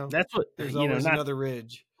 That's what there's always another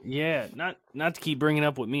ridge. Yeah. Not to keep bringing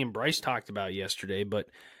up what me and Bryce talked about yesterday, but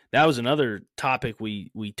that was another topic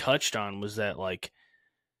we touched on, was that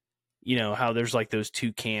how there's those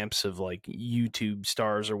two camps of YouTube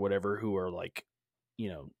stars or whatever who are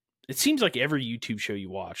it seems like every YouTube show you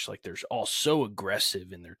watch, they're all so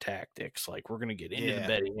aggressive in their tactics. We're going to get into the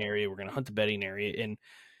bedding area. We're going to hunt the bedding area. And,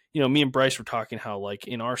 me and Bryce were talking how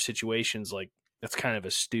in our situations, that's kind of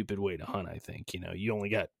a stupid way to hunt. I think, you only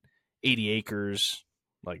got 80 acres.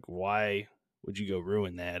 Why would you go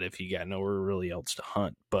ruin that if you got nowhere really else to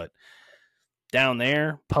hunt? But down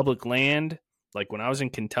there, public land, when I was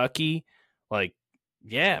in Kentucky,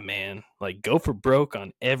 yeah, man, go for broke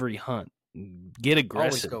on every hunt. Get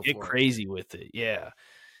aggressive, get crazy with it. Yeah.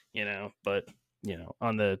 But,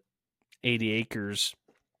 on the 80 acres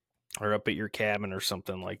or up at your cabin or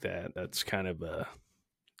something like that. That's kind of a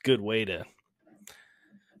good way to,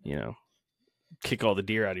 kick all the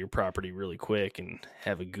deer out of your property really quick and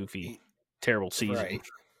have a goofy, terrible season. Right.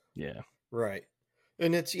 Yeah. Right.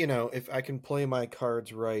 And it's, if I can play my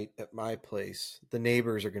cards right at my place, the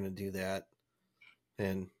neighbors are going to do that.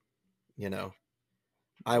 And,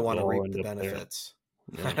 I want to We'll reap end the up there. benefits.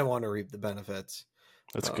 Yeah. I want to reap the benefits.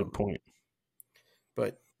 That's a good point.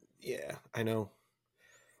 But yeah, I know.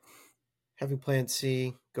 Having Plan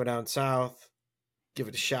C, go down south, give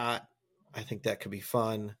it a shot. I think that could be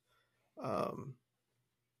fun. And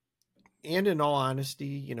in all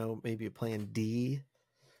honesty, maybe a Plan D.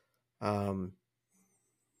 I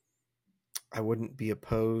wouldn't be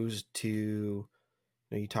opposed to,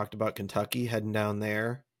 you talked about Kentucky, heading down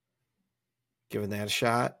there, giving that a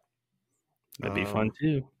shot. That'd be fun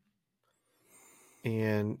too.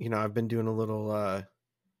 And, I've been doing a little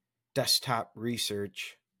desktop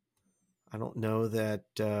research. I don't know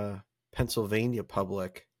that Pennsylvania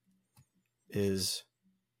public is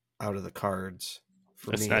out of the cards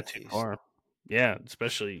for That's me. not too far. Yeah,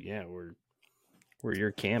 especially, where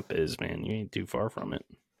your camp is, man. You ain't too far from it.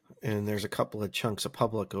 And there's a couple of chunks of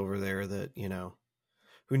public over there that,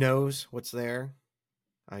 who knows what's there.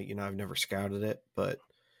 I've never scouted it, but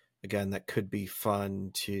again, that could be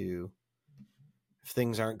fun to, if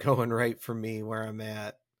things aren't going right for me where I'm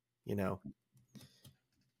at,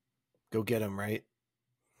 go get them, right?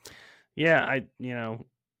 Yeah,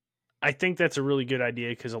 I think that's a really good idea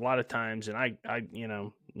because a lot of times, and I,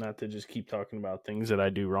 not to just keep talking about things that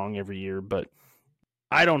I do wrong every year, but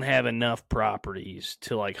I don't have enough properties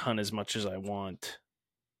to like hunt as much as I want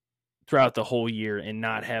throughout the whole year and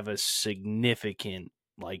not have a significant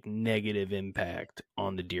like negative impact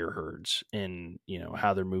on the deer herds and,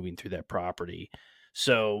 how they're moving through that property.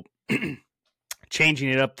 So changing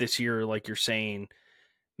it up this year, like you're saying,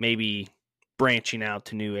 maybe branching out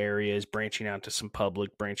to new areas, branching out to some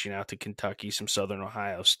public, branching out to Kentucky, some Southern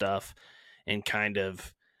Ohio stuff, and kind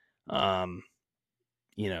of,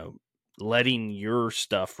 letting your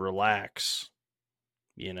stuff relax,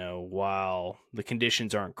 while the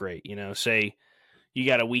conditions aren't great. Say you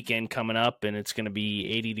got a weekend coming up and it's going to be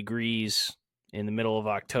 80 degrees in the middle of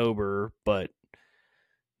October, but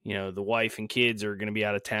the wife and kids are going to be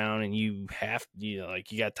out of town and you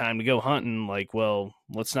got time to go hunting. Like, well,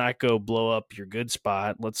 let's not go blow up your good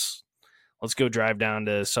spot. Let's go drive down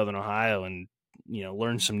to Southern Ohio and,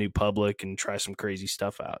 learn some new public and try some crazy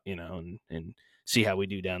stuff out, and see how we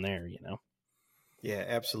do down there, Yeah,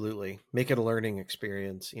 absolutely. Make it a learning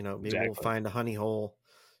experience. Maybe Exactly. we'll find a honey hole.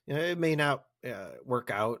 It may not work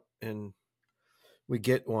out and we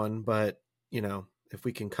get one, but, if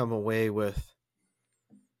we can come away with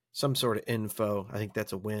some sort of info, I think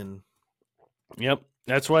that's a win. Yep.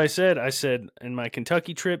 That's why I said in my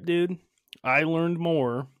Kentucky trip, dude, I learned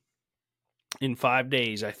more in 5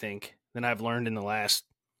 days, I think, than I've learned in the last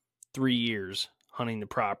 3 years hunting the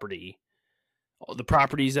property. The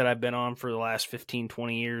properties that I've been on for the last 15,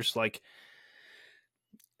 20 years, like,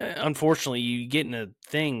 unfortunately, you get in a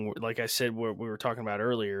thing, like I said, where we were talking about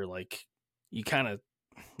earlier, like, you kind of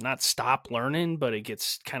not stop learning, but it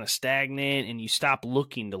gets kind of stagnant and you stop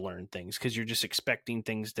looking to learn things because you're just expecting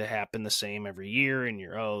things to happen the same every year. And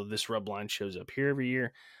this rub line shows up here every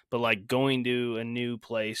year. But like going to a new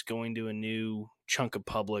place, going to a new chunk of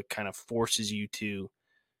public kind of forces you to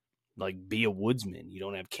like be a woodsman. You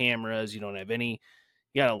don't have cameras. You don't have you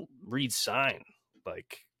got to read sign.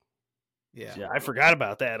 Like, yeah, I forgot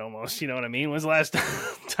about that almost. You know what I mean? When's the last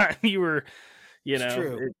time you were, It's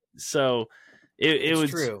true. It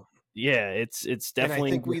was true. Yeah, it's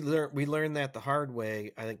definitely. And I think we learned that the hard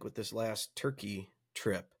way. I think with this last turkey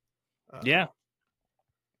trip. Yeah,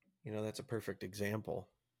 that's a perfect example.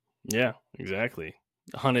 Yeah, exactly.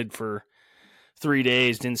 Hunted for 3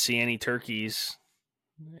 days, didn't see any turkeys,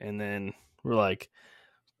 and then we're like,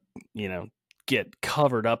 get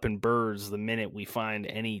covered up in birds the minute we find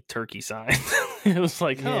any turkey sign. It was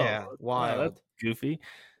like, yeah, oh, wild, wow, that's goofy.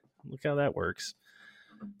 Look how that works.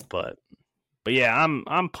 But yeah,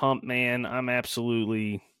 I'm pumped, man. I'm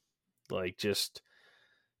absolutely like just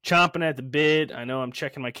chomping at the bit. I know I'm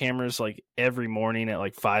checking my cameras like every morning at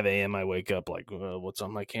like 5 a.m. I wake up like, what's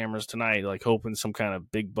on my cameras tonight? Like hoping some kind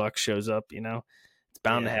of big buck shows up, It's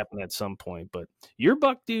bound to happen at some point. But your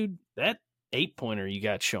buck, dude, that 8-pointer you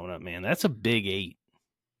got showing up, man, that's a big 8.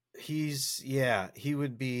 He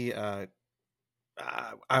would be,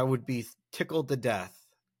 I would be tickled to death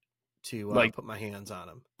to put my hands on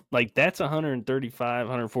him. Like that's 135,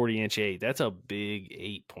 140 inch 8. That's a big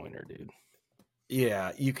 8-pointer, dude.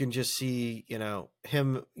 Yeah, you can just see,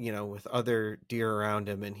 him, with other deer around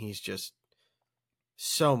him, and he's just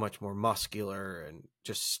so much more muscular and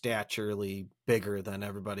just staturely bigger than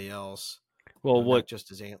everybody else. Well, not just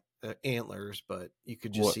his antlers, but you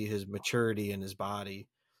could just see his maturity in his body.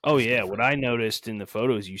 Oh yeah, different. What I noticed in the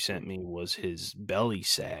photos you sent me was his belly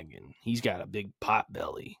sagging. He's got a big pot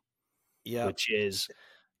belly, which is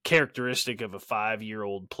characteristic of a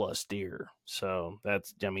 5-year-old plus deer. So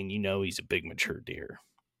that's, I mean, he's a big mature deer.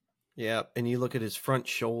 Yeah, and you look at his front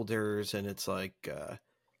shoulders, and it's like,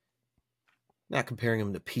 not comparing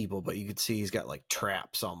him to people, but you could see he's got like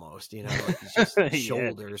traps almost, like he's just, his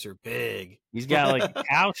shoulders are big. He's got like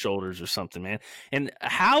cow shoulders or something, man. And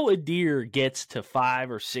how a deer gets to 5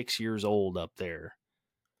 or 6 years old up there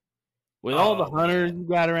with all the hunters you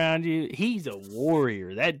got around you, he's a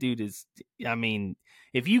warrior. That dude is, I mean,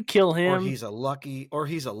 if you kill him, or he's a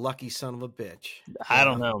lucky son of a bitch. I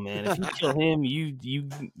don't know, man. If you kill him,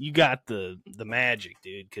 you got the magic,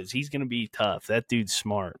 dude, because he's gonna be tough. That dude's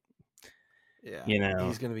smart. Yeah,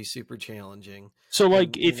 he's going to be super challenging. So,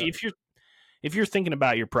 like, if you're thinking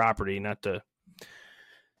about your property, not to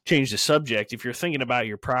change the subject, if you're thinking about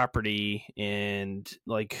your property and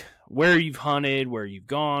like where you've hunted, where you've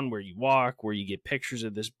gone, where you walk, where you get pictures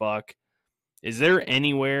of this buck, is there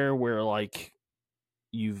anywhere where like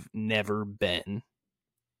you've never been?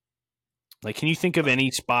 Like, can you think of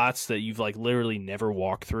any spots that you've like literally never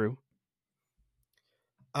walked through?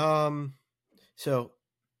 So.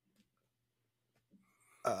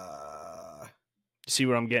 See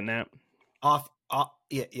what I'm getting at?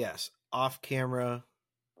 Yes. Off camera,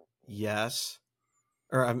 yes.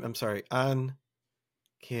 Or I'm sorry, on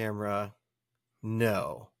camera,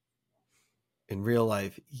 no. In real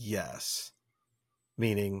life, yes.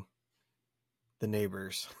 Meaning the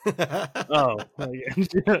neighbors. Oh,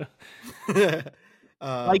 yeah.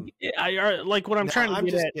 Like what I'm trying to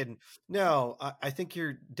get at. Kidding. No, I think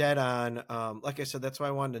you're dead on. Like I said, that's why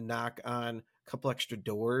I wanted to knock on a couple extra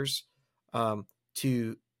doors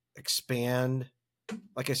to expand.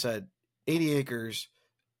 Like I said, 80 acres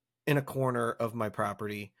in a corner of my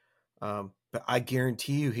property, but I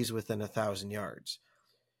guarantee you he's within 1,000 yards.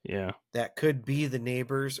 Yeah, that could be the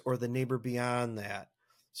neighbors or the neighbor beyond that.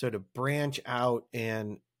 So to branch out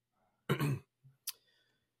and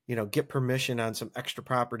get permission on some extra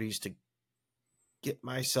properties to get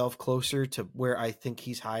myself closer to where I think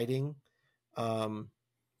he's hiding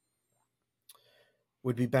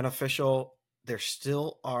would be beneficial. There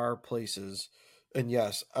still are places. And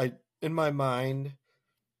yes, in my mind,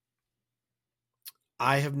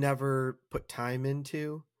 I have never put time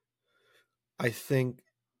into. I think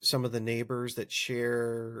some of the neighbors that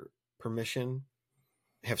share permission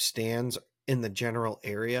have stands in the general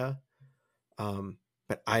area.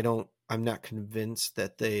 But I'm not convinced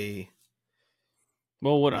that they.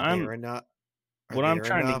 Well, I'm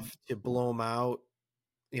trying to blow them out.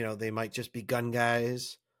 They might just be gun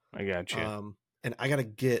guys. I got you. And I got to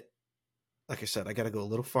get, like I said, I got to go a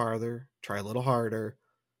little farther, try a little harder.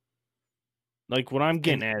 Like what I'm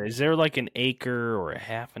getting at, is there like an acre or a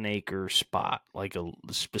half an acre spot, like a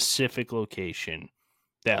specific location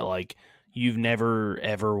that like you've never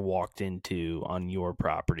ever walked into on your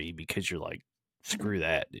property because you're like, screw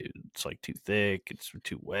that, dude. It's like too thick. It's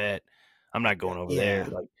too wet. I'm not going over there.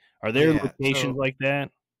 Like, are there locations like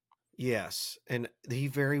that? Yes. And he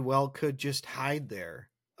very well could just hide there.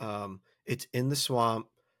 It's in the swamp.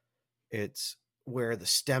 It's where the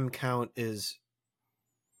stem count is,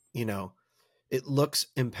 it looks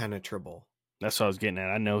impenetrable. That's what I was getting at.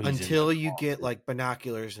 I know he's until you get like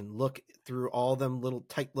binoculars and look through all them little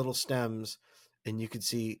tight little stems and you could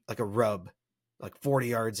see like a rub, like 40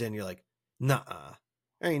 yards in. You're like, nuh-uh.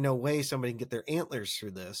 There ain't no way somebody can get their antlers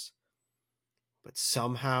through this. But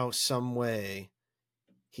somehow, some way,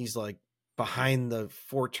 he's like behind the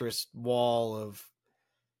fortress wall of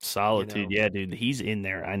solitude. Yeah, dude, he's in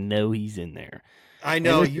there. I know he's in there. I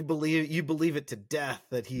know you believe it to death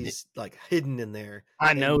that he's like hidden in there.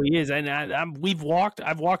 I know he is, and I've walked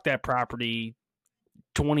that property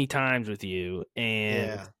 20 times with you,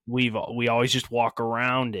 and we always just walk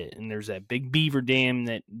around it. And there's that big beaver dam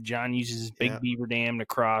that John uses his big beaver dam to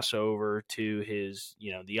cross over to his,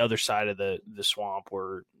 the other side of the swamp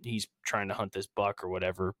where he's trying to hunt this buck or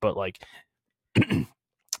whatever. But like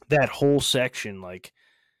that whole section, like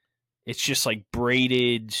it's just like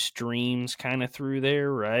braided streams kind of through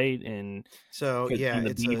there, right? And so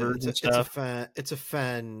it's a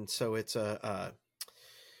fen. So it's a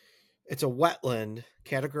wetland,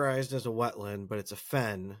 categorized as a wetland, but it's a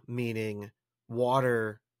fen, meaning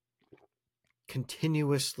water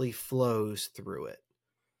continuously flows through it.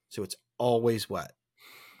 So it's always wet.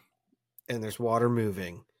 And there's water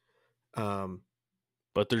moving.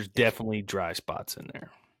 But there's definitely dry spots in there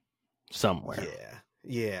somewhere.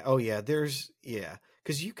 Yeah. Oh, yeah.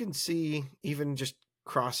 Because you can see even just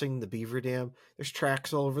crossing the beaver dam, there's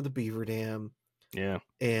tracks all over the beaver dam. Yeah.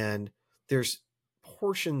 And there's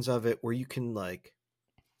portions of it where you can like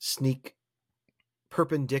sneak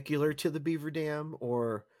perpendicular to the beaver dam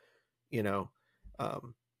or, you know,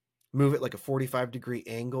 move it like a 45-degree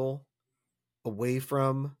angle away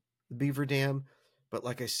from the beaver dam. But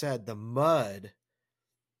like I said, the mud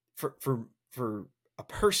for a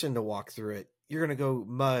person to walk through it, you're going to go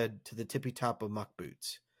mud to the tippy top of muck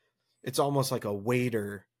boots. It's almost like a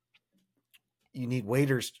wader. You need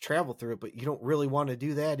waders to travel through it, but you don't really want to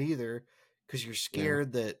do that either because you're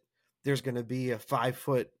scared that there's going to be a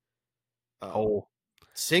 5-foot hole,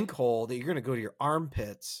 sinkhole that you're going to go to your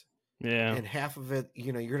armpits. Yeah. And half of it,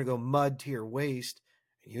 you're going to go mud to your waist.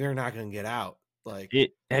 And you're not going to get out. Like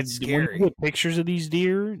it's scary. When you get pictures of these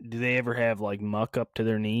deer, do they ever have like muck up to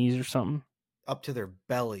their knees or something? Up to their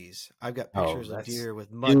bellies. I've got pictures of deer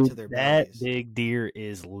with mud to their bellies. That big deer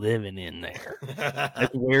is living in there.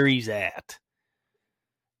 That's where he's at.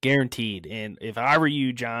 Guaranteed. And if I were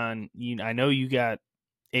you, John, I know you got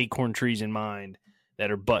acorn trees in mind that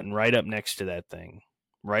are butting right up next to that thing.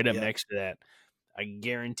 Right up next to that. I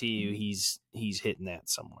guarantee you he's hitting that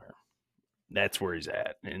somewhere. That's where he's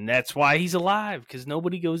at. And that's why he's alive, because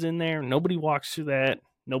nobody goes in there. Nobody walks through that.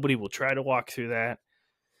 Nobody will try to walk through that.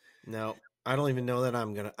 No, I don't even know that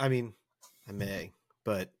I'm going to. I mean, I may,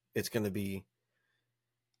 but it's going to be.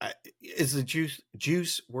 Is the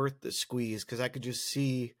juice worth the squeeze? Because I could just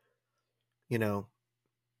see,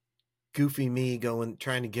 goofy me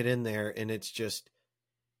trying to get in there, and it's just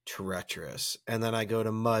treacherous. And then I go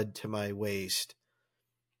to mud to my waist,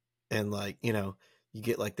 and you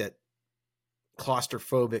get like that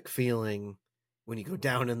claustrophobic feeling when you go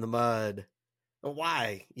down in the mud.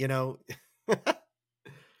 Why? Now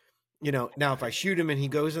if I shoot him and he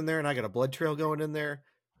goes in there and I got a blood trail going in there,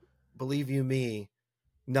 believe you me,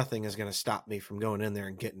 nothing is going to stop me from going in there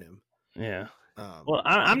and getting him. Yeah. Well,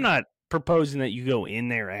 I'm not proposing that you go in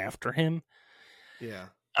there after him. Yeah.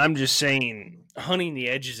 I'm just saying hunting the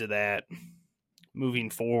edges of that moving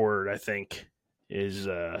forward, I think is,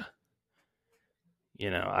 I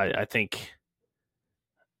think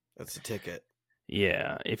that's the ticket.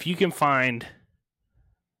 Yeah. If you get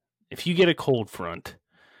a cold front,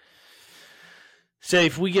 say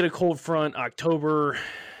if we get a cold front October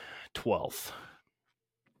 12th,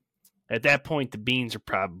 at that point, the beans are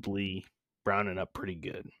probably browning up pretty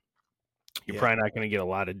good. You're probably not going to get a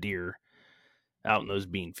lot of deer out in those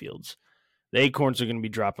bean fields. The acorns are going to be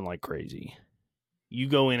dropping like crazy. You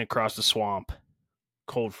go in across the swamp,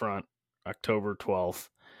 cold front, October 12th.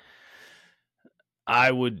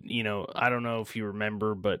 I would, I don't know if you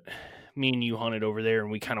remember, but me and you hunted over there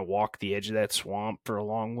and we kind of walked the edge of that swamp for a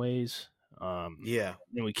long ways. Yeah.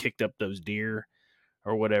 Then we kicked up those deer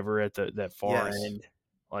or whatever at that far end.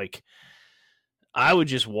 Like, I would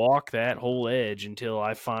just walk that whole edge until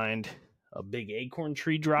I find a big acorn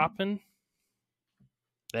tree dropping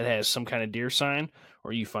that has some kind of deer sign,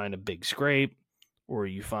 or you find a big scrape, or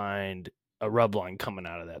you find a rub line coming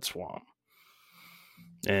out of that swamp.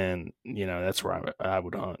 And, that's where I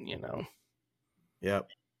would hunt, Yep.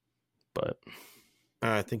 But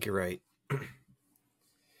I think you're right.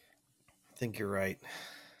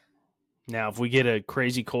 Now, if we get a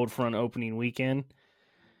crazy cold front opening weekend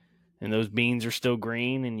and those beans are still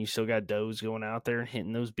green and you still got does going out there and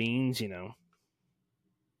hitting those beans,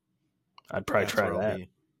 I'd probably try that.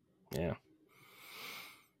 Yeah.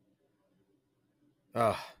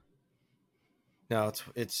 No,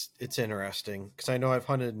 it's interesting because I know I've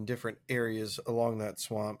hunted in different areas along that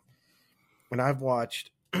swamp, and I've watched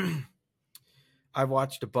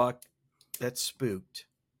a buck that's spooked,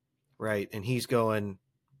 right, and he's going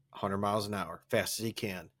 100 miles an hour, fast as he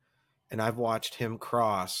can, and I've watched him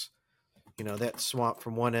cross. That swamp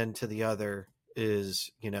from one end to the other is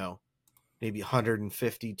maybe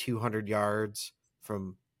 150, 200 yards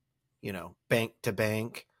from bank to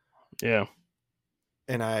bank. Yeah,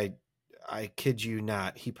 and I kid you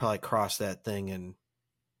not, he probably crossed that thing in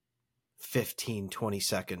 15, 20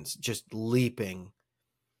 seconds, just leaping,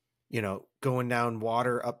 going down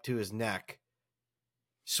water up to his neck,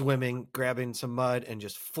 swimming, grabbing some mud, and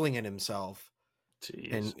just flinging himself.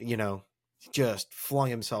 Jeez. And, just flung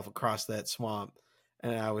himself across that swamp.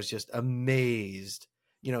 And I was just amazed.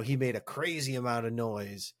 He made a crazy amount of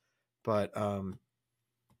noise, but,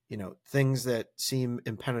 things that seem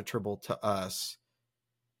impenetrable to us,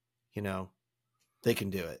 they can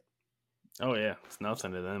do it. Oh yeah. It's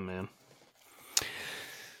nothing to them, man.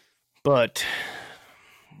 But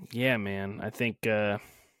yeah, man, I think,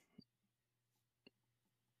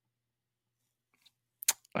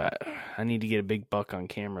 I need to get a big buck on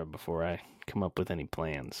camera before I come up with any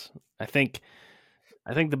plans. I think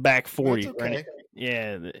the back 40. That's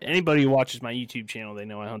okay. Anybody who watches my YouTube channel, they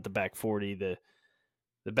know I hunt the back 40.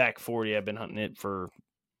 The back 40, I've been hunting it for,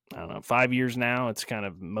 I don't know, 5 years now. It's kind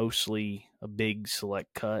of mostly a big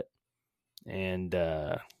select cut. And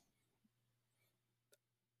I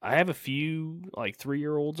have a few like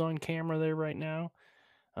 3-year-olds on camera there right now,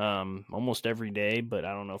 almost every day, but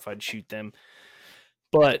I don't know if I'd shoot them.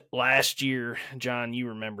 But last year, John, you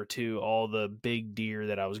remember too, all the big deer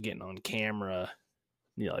that I was getting on camera,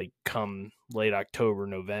 like come late October,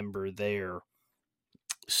 November there.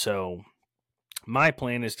 So my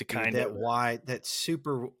plan is to kind of that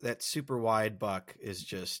super wide buck is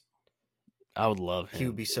just. I would love him. He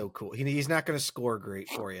would be so cool. He's not going to score great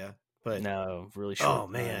for you, but no, really short. Oh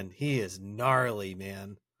man, he is gnarly,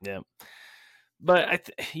 man. Yeah, but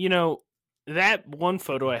that one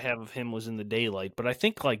photo I have of him was in the daylight, but I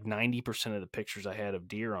think like 90% of the pictures I had of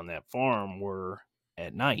deer on that farm were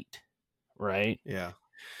at night, right? Yeah.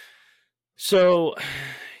 So,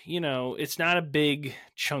 it's not a big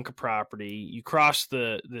chunk of property. You cross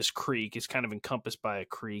this creek. It's kind of encompassed by a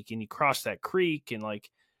creek, and you cross that creek, and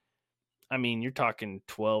you're talking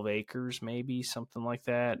 12 acres, maybe something like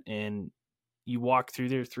that. And you walk through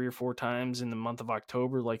there 3 or 4 times in the month of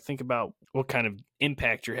October. Like, think about what kind of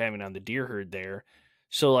impact you're having on the deer herd there.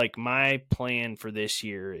 So, my plan for this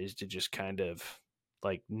year is to just kind of,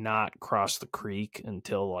 not cross the creek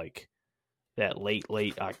until, that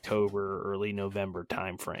late October, early November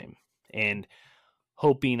timeframe. And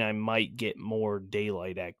hoping I might get more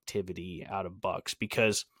daylight activity out of bucks,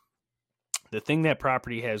 because the thing that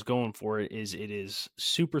property has going for it is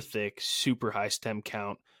super thick, super high stem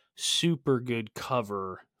count, super good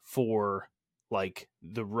cover for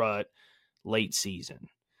the rut late season.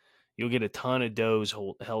 You'll get a ton of does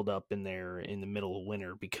held up in there in the middle of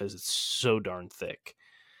winter because it's so darn thick.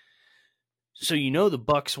 So the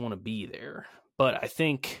bucks want to be there, but I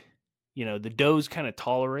think the does kind of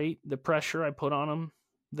tolerate the pressure I put on them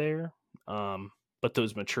there. But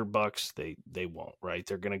those mature bucks, they won't, right?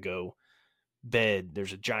 They're going to go bed.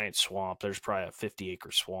 There's a giant swamp. There's probably a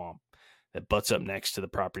 50-acre swamp that butts up next to the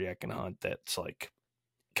property I can hunt that's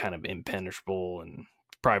kind of impenetrable and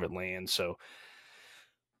private land. So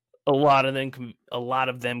a lot of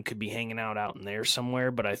them could be hanging out in there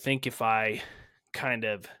somewhere. But I think if I kind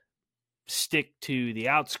of stick to the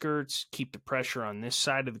outskirts, keep the pressure on this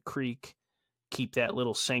side of the creek, keep that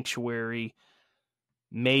little sanctuary,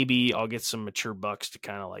 maybe I'll get some mature bucks to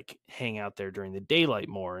kind of hang out there during the daylight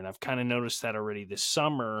more. And I've kind of noticed that already this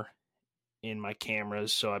summer in my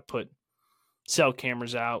cameras. So I put cell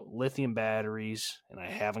cameras out, lithium batteries, and I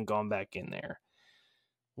haven't gone back in there.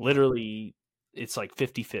 Literally, it's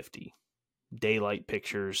 50-50 daylight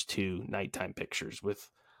pictures to nighttime pictures with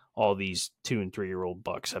all these 2- and 3-year-old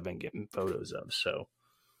bucks I've been getting photos of. So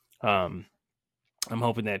I'm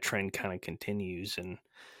hoping that trend kind of continues, and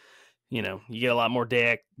you get a lot more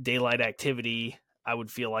daylight activity. I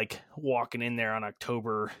would feel like walking in there on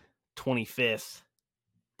October 25th,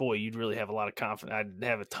 boy, you'd really have a lot of confidence. I'd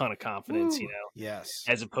have a ton of confidence, Yes.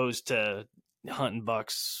 as opposed to hunting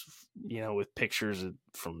bucks, with pictures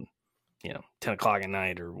from, 10 o'clock at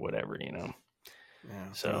night or whatever, Yeah.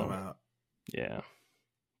 So, yeah.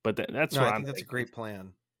 But that's I what think that's a great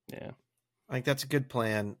plan. Yeah. I think that's a good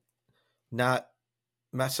plan. Not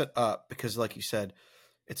mess it up, because like you said,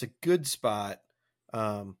 it's a good spot,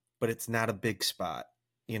 but it's not a big spot.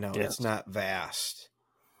 It's not vast.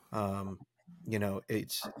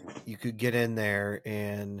 It's, you could get in there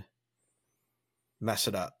and mess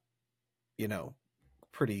it up,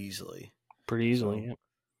 pretty easily. So, yeah.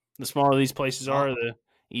 The smaller these places are, the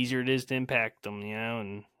easier it is to impact them,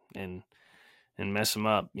 and mess them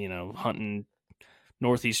up. Hunting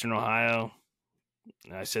northeastern Ohio,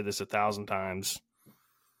 I said this 1,000 times,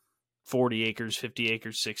 40 acres, 50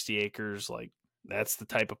 acres, 60 acres, that's the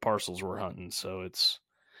type of parcels we're hunting. So it's,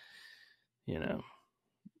 don't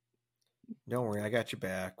worry, I got your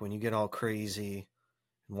back. When you get all crazy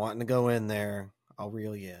and wanting to go in there, I'll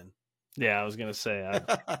reel you in. Yeah, I was gonna say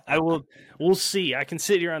I will. We'll see. I can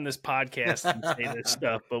sit here on this podcast and say this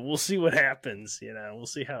stuff, but we'll see what happens. We'll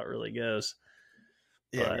see how it really goes.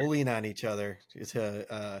 Yeah, we'll lean on each other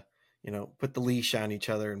to put the leash on each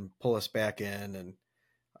other and pull us back in, and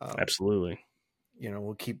absolutely.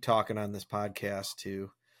 We'll keep talking on this podcast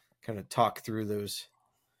to kind of talk through those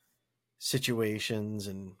situations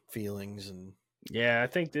and feelings. And yeah, I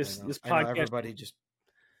think this podcast, everybody just,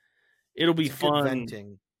 it'll be fun.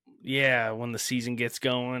 venting. when the season gets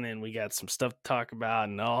going and we got some stuff to talk about,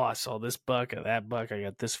 and I saw this buck or that buck, I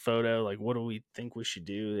got this photo. Like, what do we think we should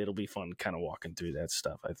do? It'll be fun, kind of walking through that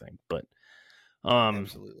stuff, I think. But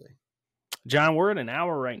Absolutely, John, we're at an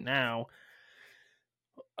hour right now.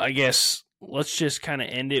 I guess let's just kind of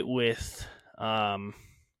end it with, what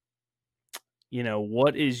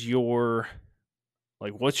is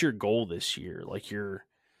what's your goal this year?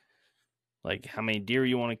 Like how many deer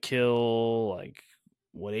you want to kill? Like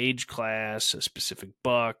what age class? A specific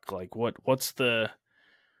buck? Like what's the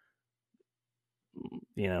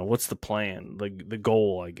plan? The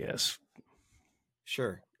goal, I guess.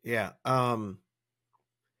 Sure. Yeah. I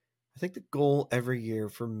think the goal every year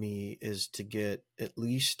for me is to get at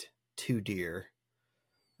least 2 deer.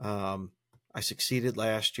 I succeeded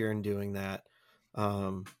last year in doing that.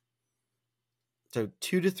 So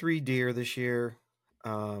 2 to 3 deer this year.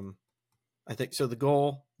 I think so. The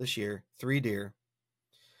goal this year, 3 deer,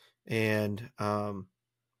 and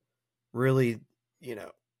really,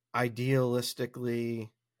 idealistically,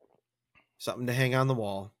 something to hang on the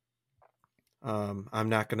wall. I'm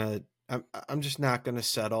just not gonna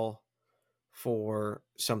settle for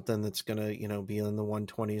something that's gonna, be in the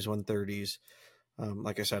 120s, 130s.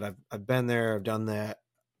 Like I said, I've been there, I've done that.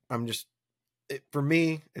 For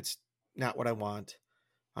me, it's not what I want.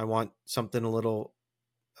 I want something a little,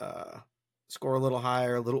 score a little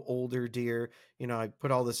higher, a little older deer. I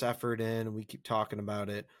put all this effort in and we keep talking about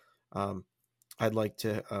it. I'd like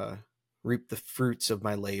to, reap the fruits of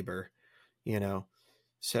my labor,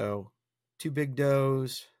 so 2 big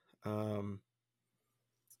does, and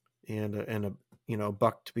a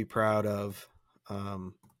buck to be proud of,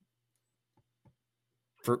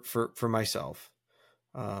 for myself.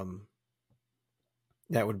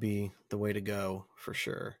 That would be the way to go for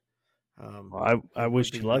sure. Well, I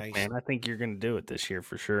wish you luck, man. I think you're going to do it this year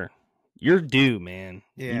for sure. You're due, man.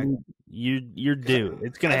 Yeah, you're due.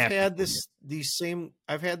 It's going to happen. I've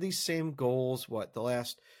had these same goals. The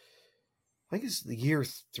last, I think it's the year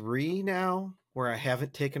 3 now, where I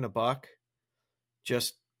haven't taken a buck.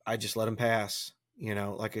 I just let them pass.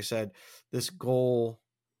 Like I said, this goal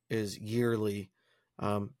is yearly,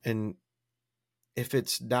 and if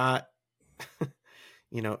it's not,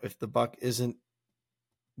 if the buck isn't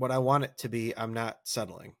what I want it to be, I'm not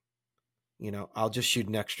settling. I'll just shoot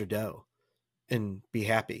an extra doe and be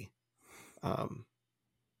happy.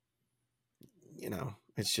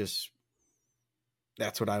 It's just,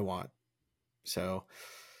 that's what I want. So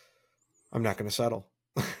I'm not going to settle.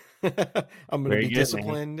 I'm going to be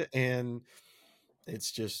disciplined, man. And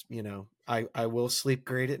it's just, I will sleep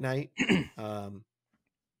great at night. I'll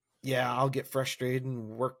get frustrated and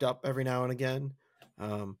worked up every now and again.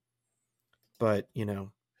 But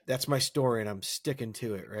that's my story and I'm sticking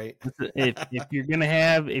to it. Right. if you're going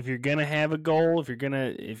to have a goal, if you're going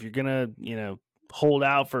to, hold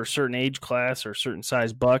out for a certain age class or a certain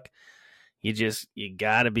size buck, you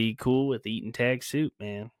gotta be cool with eating tag soup,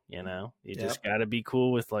 man. Just gotta be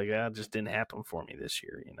cool with it just didn't happen for me this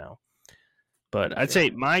year, But I'd say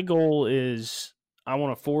my goal is I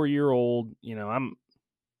want a 4-year-old.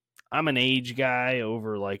 I'm an age guy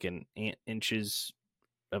over like an inches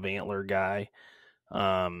of antler guy.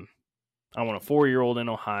 I want a 4-year-old in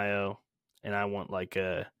Ohio, and I want like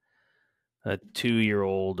a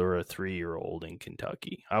 2-year-old or a 3-year-old in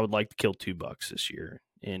Kentucky. I would like to kill 2 bucks this year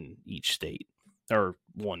in each state, or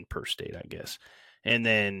 1 per state, I guess, and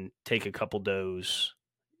then take a couple does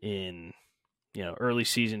in early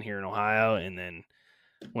season here in Ohio, and then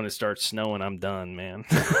when it starts snowing, I'm done, man.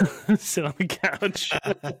 Sit on the couch.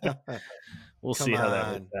 We'll see how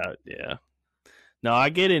that works out. Yeah. No, I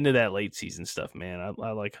get into that late season stuff, man. I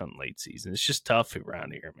like hunting late season. It's just tough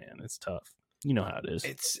around here, man. It's tough. You know how it is.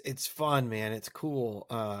 It's fun, man. It's cool.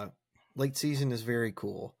 Late season is very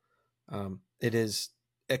cool. It is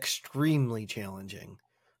extremely challenging.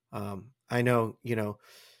 I know, you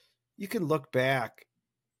can look back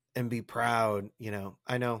and be proud.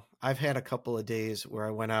 I know I've had a couple of days where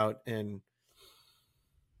I went out and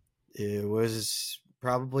it was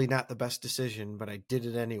probably not the best decision, but I did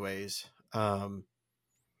it anyways. I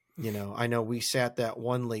know we sat that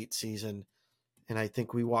one late season, and I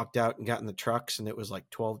think we walked out and got in the trucks and it was like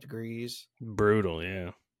 12 degrees. Brutal.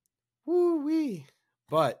 Yeah. Woo-wee.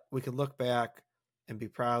 But we could look back and be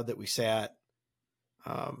proud that we sat,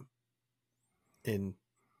 in,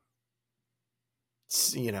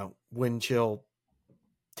 wind chill,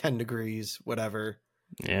 10 degrees, whatever.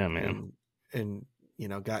 Yeah, man. And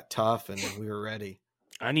got tough and we were ready.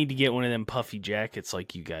 I need to get one of them puffy jackets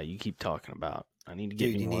like you keep talking about. I need to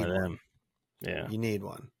get me one of them. Yeah. You need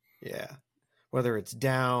one. Yeah. Whether it's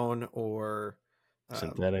down or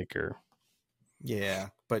synthetic or Yeah,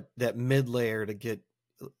 but that mid layer to get,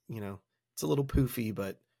 it's a little poofy,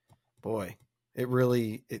 but boy,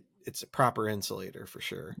 it's a proper insulator for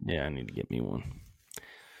sure. Yeah, I need to get me one.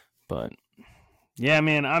 But yeah,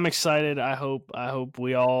 man, I'm excited. I hope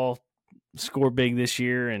we all score big this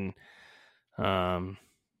year, and all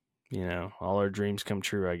our dreams come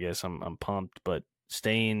true. I guess I'm pumped, but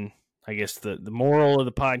staying. I guess the moral of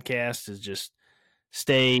the podcast is just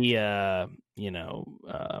stay,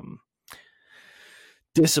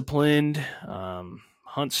 disciplined,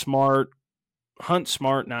 hunt smart,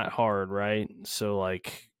 not hard, right? So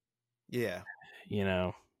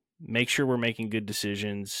make sure we're making good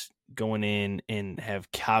decisions going in and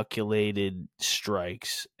have calculated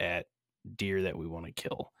strikes at deer that we want to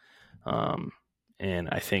kill. And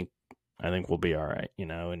I think we'll be all right,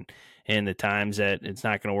 and the times that it's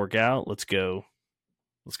not going to work out, let's go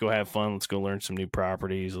have fun. Let's go learn some new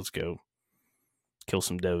properties. Let's go kill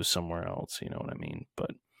some does somewhere else. You know what I mean? But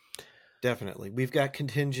definitely we've got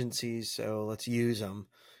contingencies, so let's use them.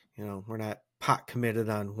 We're not pot committed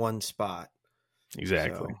on one spot.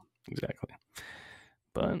 Exactly.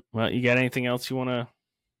 But you got anything else you want to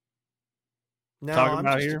talk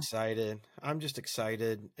about here? Excited. I'm just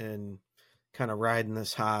excited and kind of riding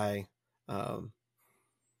this high.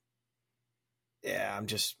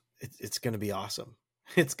 It's going to be awesome.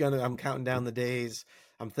 I'm counting down the days.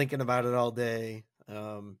 I'm thinking about it all day.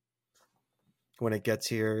 When it gets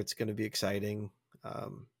here, it's going to be exciting.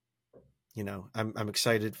 I'm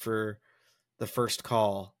excited for the first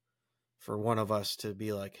call for one of us to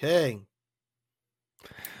be like, "Hey,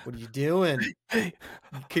 what are you doing? Hey,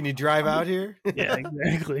 can you drive out here?" Yeah,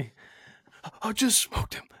 exactly. I just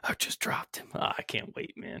smoked him. I just dropped him. Oh, I can't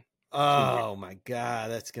wait, man. Oh my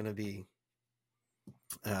God, that's going to be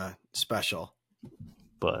special.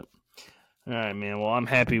 But all right, man. Well, I'm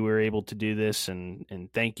happy we were able to do this, and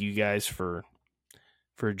thank you guys for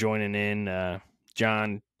joining in.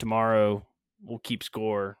 John, tomorrow we'll keep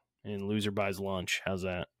score and loser buys lunch. How's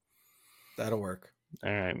that? That'll work.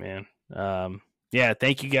 All right, man. Yeah,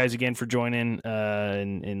 thank you guys again for joining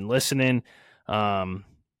and listening.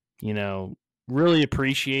 Really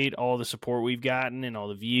appreciate all the support we've gotten and all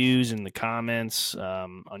the views and the comments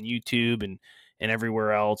on YouTube and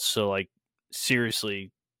everywhere else. So,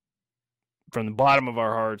 seriously, from the bottom of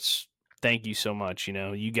our hearts, thank you so much.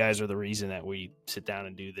 You guys are the reason that we sit down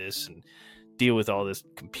and do this and deal with all this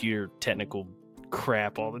computer technical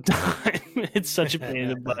crap all the time. It's such a pain in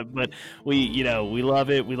the butt, but we love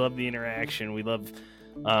it. We love the interaction. We love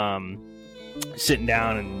sitting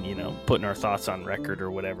down and putting our thoughts on record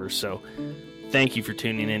or whatever. So thank you for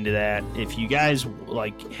tuning into that. If you guys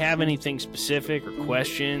have anything specific or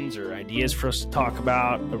questions or ideas for us to talk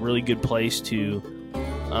about, a really good place to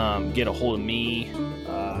get a hold of me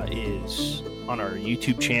is on our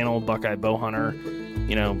YouTube channel, Buckeye Bowhunter.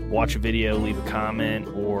 Watch a video, leave a comment,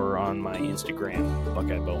 or on my Instagram,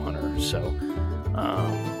 Buckeye Bowhunter. So,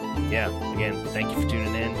 again, thank you for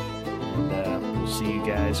tuning in, and we'll see you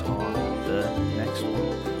guys on the next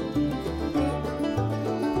one.